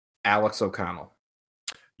 Alex O'Connell.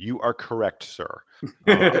 You are correct, sir.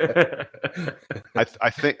 I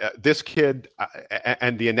think this kid,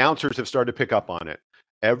 and the announcers have started to pick up on it.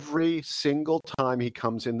 Every single time he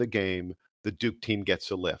comes in the game, the Duke team gets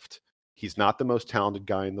a lift. He's not the most talented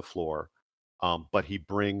guy on the floor, but he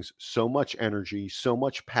brings so much energy, so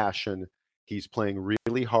much passion. He's playing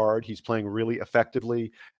really hard. He's playing really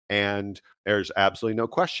effectively. And there's absolutely no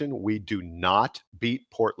question we do not beat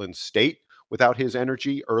Portland State without his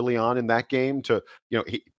energy early on in that game to,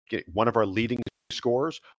 one of our leading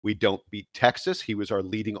scorers. We don't beat Texas. He was our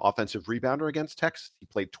leading offensive rebounder against Texas. He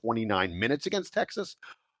played 29 minutes against Texas.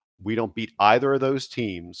 We don't beat either of those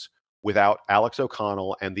teams without Alex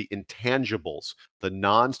O'Connell and the intangibles, the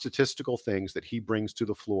non-statistical things that he brings to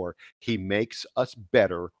the floor. He makes us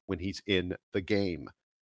better when he's in the game.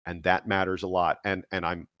 And that matters a lot. And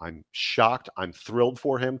I'm shocked. I'm thrilled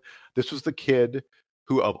for him. This was the kid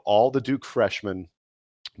who, of all the Duke freshmen,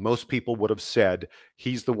 most people would have said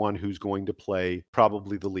he's the one who's going to play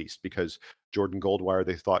probably the least, because Jordan Goldwire,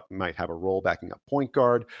 they thought, might have a role backing up point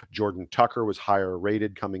guard. Jordan Tucker was higher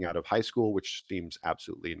rated coming out of high school, which seems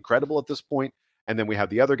absolutely incredible at this point. And then we have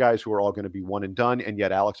the other guys who are all going to be one and done. And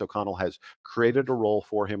yet Alex O'Connell has created a role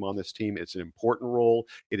for him on this team. It's an important role.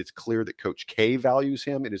 It is clear that Coach K values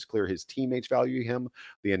him. It is clear his teammates value him.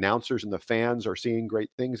 The announcers and the fans are seeing great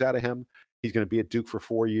things out of him. He's going to be at Duke for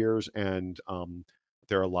 4 years. And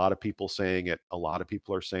there are a lot of people saying it. A lot of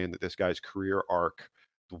people are saying that this guy's career arc,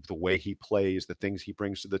 the way he plays, the things he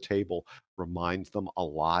brings to the table, reminds them a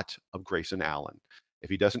lot of Grayson Allen. If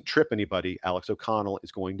he doesn't trip anybody, Alex O'Connell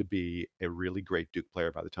is going to be a really great Duke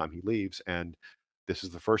player by the time he leaves. And This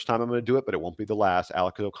is the first time I'm going to do it, but it won't be the last.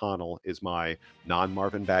 Alex O'Connell is my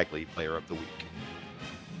non-Marvin Bagley player of the week.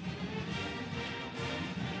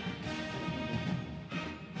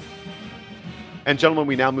 And gentlemen,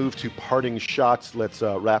 we now move to parting shots. Let's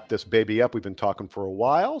wrap this baby up. We've been talking for a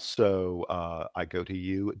while, so I go to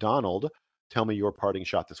you, Donald. Tell me your parting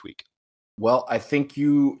shot this week. Well, I think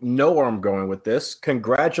you know where I'm going with this.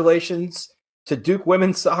 Congratulations to Duke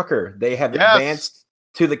women's soccer. They have advanced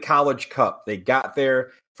to the College Cup. They got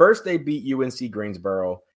there. First, they beat UNC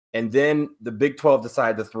Greensboro, and then the Big 12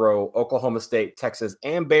 decided to throw Oklahoma State, Texas,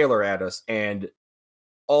 and Baylor at us, and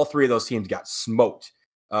all three of those teams got smoked.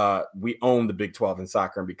 We own the Big 12 in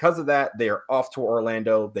soccer, and because of that, they are off to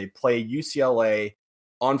Orlando. They play UCLA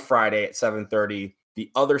on Friday at 7:30.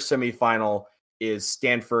 The other semifinal is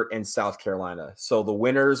Stanford and South Carolina. So the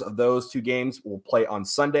winners of those two games will play on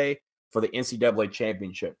Sunday for the NCAA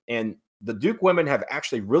championship. And the Duke women have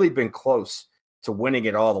actually really been close to winning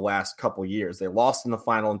it all the last couple of years. They lost in the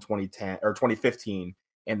final in 2010 or 2015,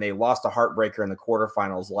 and they lost a heartbreaker in the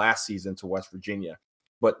quarterfinals last season to West Virginia.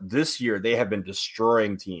 But this year they have been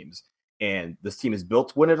destroying teams, and this team is built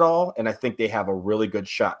to win it all. And I think they have a really good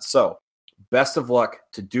shot. So best of luck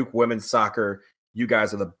to Duke women's soccer. You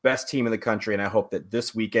guys are the best team in the country, and I hope that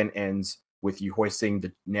this weekend ends with you hoisting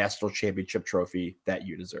the national championship trophy that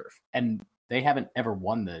you deserve. And they haven't ever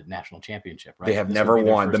won the national championship, right? They have never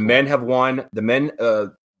won. The men have won. The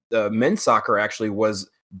men's soccer actually was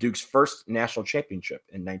Duke's first national championship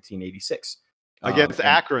in 1986 against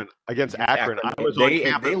Akron. Against Akron.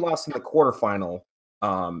 They lost in the quarterfinal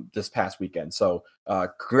this past weekend. So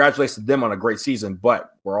congratulations to them on a great season. But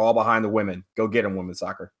we're all behind the women. Go get them, women's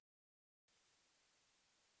soccer.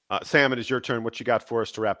 Sam, it is your turn. What you got for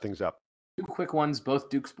us to wrap things up? Two quick ones, both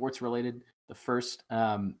Duke sports related. The first,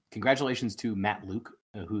 congratulations to Matt Luke,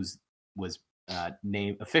 who was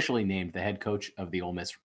officially named the head coach of the Ole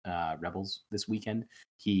Miss Rebels this weekend.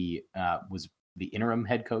 He was the interim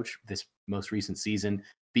head coach this most recent season,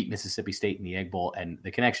 beat Mississippi State in the Egg Bowl. And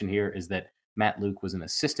the connection here is that Matt Luke was an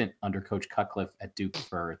assistant under Coach Cutcliffe at Duke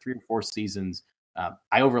for 3 or 4 seasons.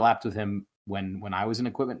 I overlapped with him when I was an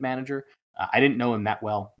equipment manager. I didn't know him that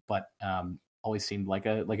well, but always seemed like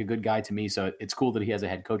a good guy to me. So it's cool that he has a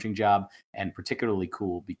head coaching job, and particularly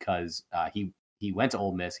cool because he went to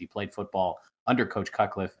Ole Miss. He played football under Coach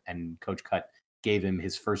Cutcliffe, and Coach Cut gave him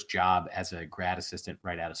his first job as a grad assistant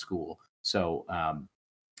right out of school. So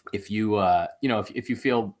if you if you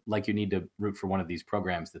feel like you need to root for one of these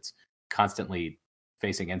programs that's constantly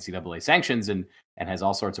facing NCAA sanctions and has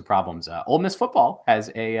all sorts of problems, Ole Miss football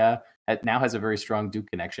now has a very strong Duke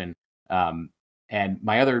connection. And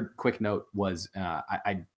my other quick note was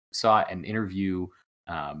I saw an interview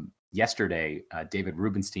yesterday. David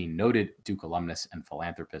Rubenstein, noted Duke alumnus and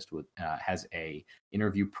philanthropist, has a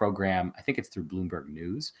interview program. I think it's through Bloomberg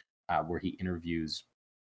News, where he interviews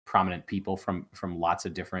prominent people from lots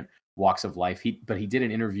of different walks of life. But he did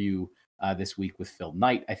an interview this week with Phil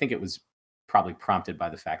Knight. I think it was probably prompted by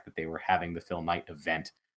the fact that they were having the Phil Knight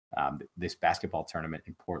event, this basketball tournament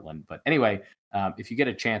in Portland. But anyway, if you get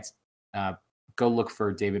a chance, go look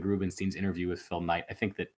for David Rubenstein's interview with Phil Knight. I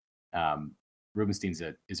think that Rubenstein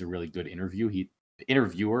is a really good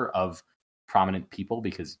interviewer of prominent people,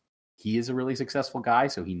 because he is a really successful guy.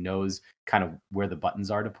 So he knows kind of where the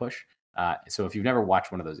buttons are to push. So if you've never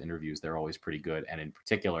watched one of those interviews, they're always pretty good. And in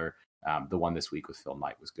particular, the one this week with Phil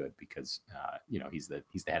Knight was good because, he's the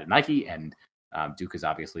head of Nike, and Duke has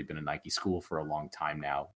obviously been a Nike school for a long time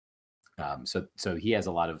now. So he has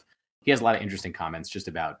a lot of interesting comments just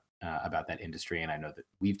about that industry. And I know that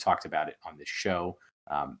we've talked about it on this show.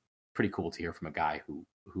 Pretty cool to hear from a guy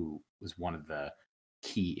who was one of the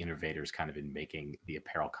key innovators kind of in making the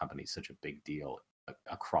apparel company such a big deal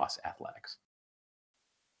across athletics.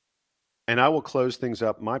 And I will close things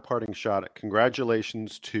up. My parting shot,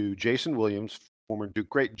 congratulations to Jason Williams, former Duke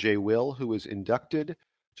great Jay Will, who was inducted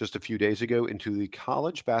just a few days ago into the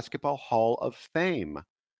College Basketball Hall of Fame,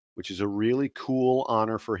 which is a really cool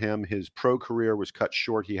honor for him. His pro career was cut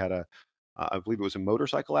short. He had I believe it was a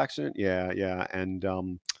motorcycle accident. Yeah.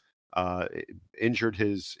 And injured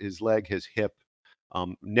his leg, his hip.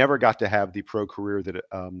 Never got to have the pro career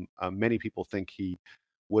that many people think he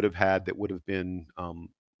would have had, that would have been,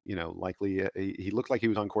 likely. He looked like he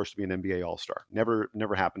was on course to be an NBA All-Star.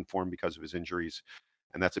 Never happened for him because of his injuries.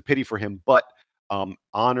 And that's a pity for him. But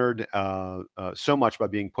honored so much by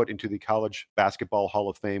being put into the College Basketball Hall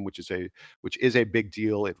of Fame, which is a big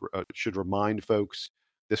deal. It should remind folks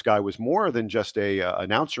this guy was more than just a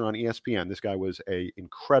announcer on ESPN. This guy was a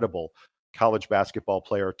incredible college basketball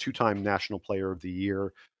player, 2-time National Player of the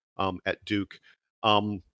Year at Duke.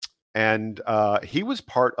 And he was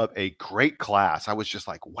part of a great class. I was just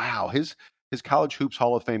like, wow, his College Hoops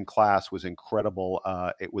Hall of Fame class was incredible.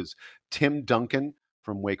 It was Tim Duncan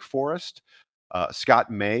from Wake Forest, Scott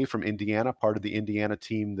May from Indiana, part of the Indiana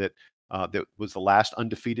team that was the last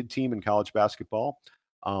undefeated team in college basketball.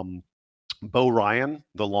 Bo Ryan,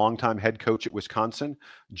 the longtime head coach at Wisconsin,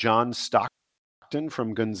 John Stockton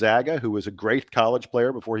from Gonzaga, who was a great college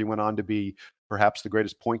player before he went on to be perhaps the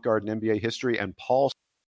greatest point guard in NBA history, and Paul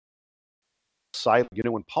Silas.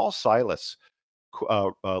 When Paul Silas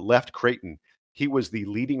left Creighton, he was the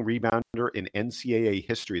leading rebounder in NCAA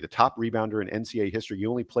history, the top rebounder in NCAA history. He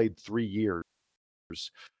only played 3 years,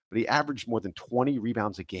 but he averaged more than 20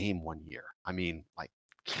 rebounds a game 1 year. I mean, like,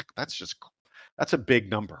 that's a big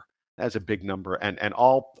number. That's a big number. And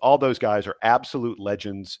all those guys are absolute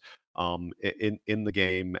legends in the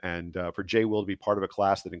game. And for Jay Will to be part of a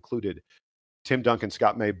class that included Tim Duncan,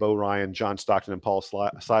 Scott May, Bo Ryan, John Stockton, and Paul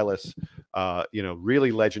Silas,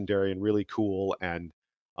 really legendary and really cool. And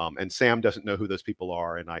Sam doesn't know who those people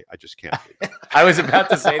are, and I just can't believe it. I was about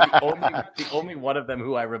to say the only one of them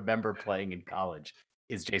who I remember playing in college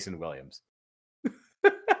is Jason Williams. You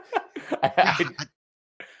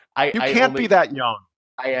can't be that young.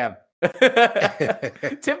 I am.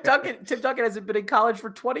 Tim Duncan hasn't been in college for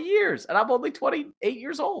 20 years, and I'm only 28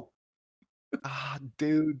 years old.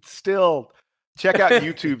 Dude, still check out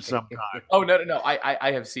YouTube sometime. Oh, no.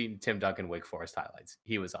 I have seen Tim Duncan Wake Forest highlights.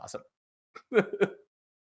 He was awesome.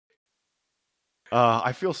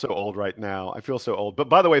 I feel so old right now. I feel so old. But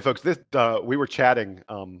by the way, folks, we were chatting.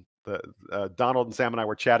 Donald and Sam and I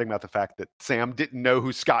were chatting about the fact that Sam didn't know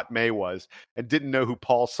who Scott May was and didn't know who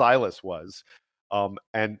Paul Silas was.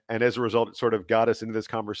 And as a result, it sort of got us into this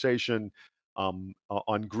conversation on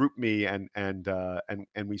GroupMe,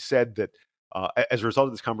 and we said that as a result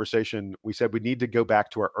of this conversation, we said we need to go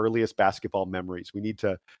back to our earliest basketball memories. We need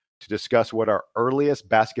to discuss what our earliest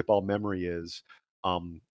basketball memory is.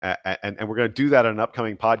 And we're going to do that on an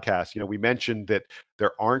upcoming podcast. We mentioned that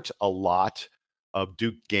there aren't a lot of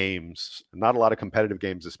Duke games, not a lot of competitive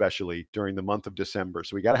games, especially during the month of December.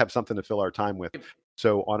 So we got to have something to fill our time with.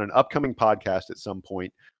 So on an upcoming podcast at some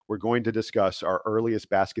point, we're going to discuss our earliest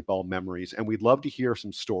basketball memories, and we'd love to hear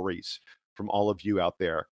some stories from all of you out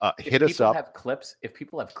there. Hit us up. If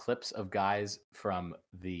people have clips of guys from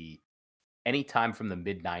any time from the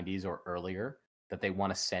mid 90s or earlier that they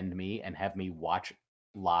want to send me and have me watch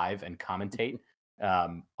live and commentate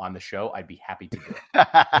on the show, I'd be happy to do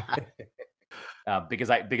it. Because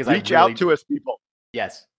reach out to us, people.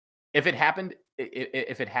 Yes, if it happened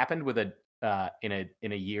with in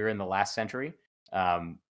a year in the last century,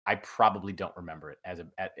 I probably don't remember it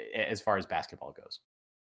as far as basketball goes.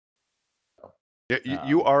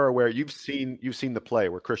 You are aware. You've seen the play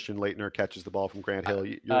where Christian Laettner catches the ball from Grant Hill.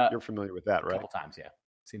 You're familiar with that, right? A couple times, yeah.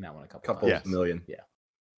 Seen that one a couple times. Yes. Million. Yeah.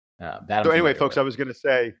 So anyway, folks, I was going to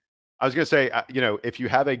say, if you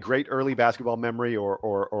have a great early basketball memory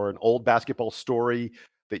or an old basketball story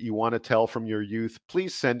that you want to tell from your youth,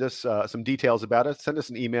 please send us some details about it. Send us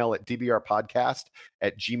an email at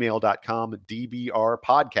dbrpodcast@gmail.com,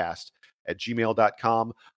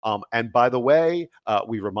 dbrpodcast@gmail.com. And by the way,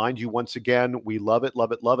 we remind you once again, we love it.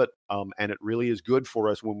 And it really is good for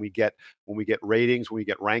us when we get ratings, when we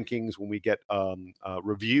get rankings, when we get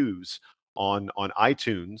reviews on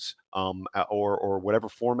iTunes or whatever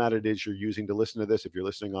format it is you're using to listen to this. If you're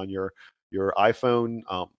listening on your iPhone,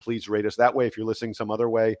 please rate us that way. If you're listening some other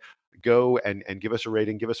way, go and give us a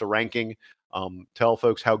rating, give us a ranking. Tell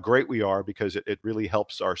folks how great we are, because it really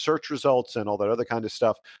helps our search results and all that other kind of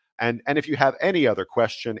stuff. And if you have any other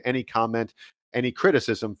question, any comment, any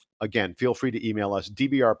criticism, again, feel free to email us,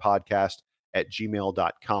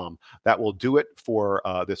 dbrpodcast@gmail.com. That will do it for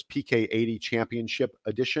this PK80 Championship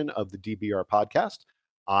edition of the DBR Podcast.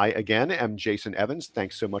 I, again, am Jason Evans.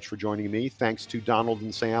 Thanks so much for joining me. Thanks to Donald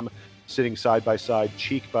and Sam, sitting side by side,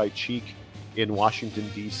 cheek by cheek in Washington,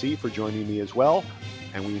 D.C., for joining me as well.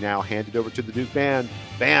 And we now hand it over to the Duke Band.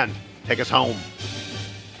 Band, take us home.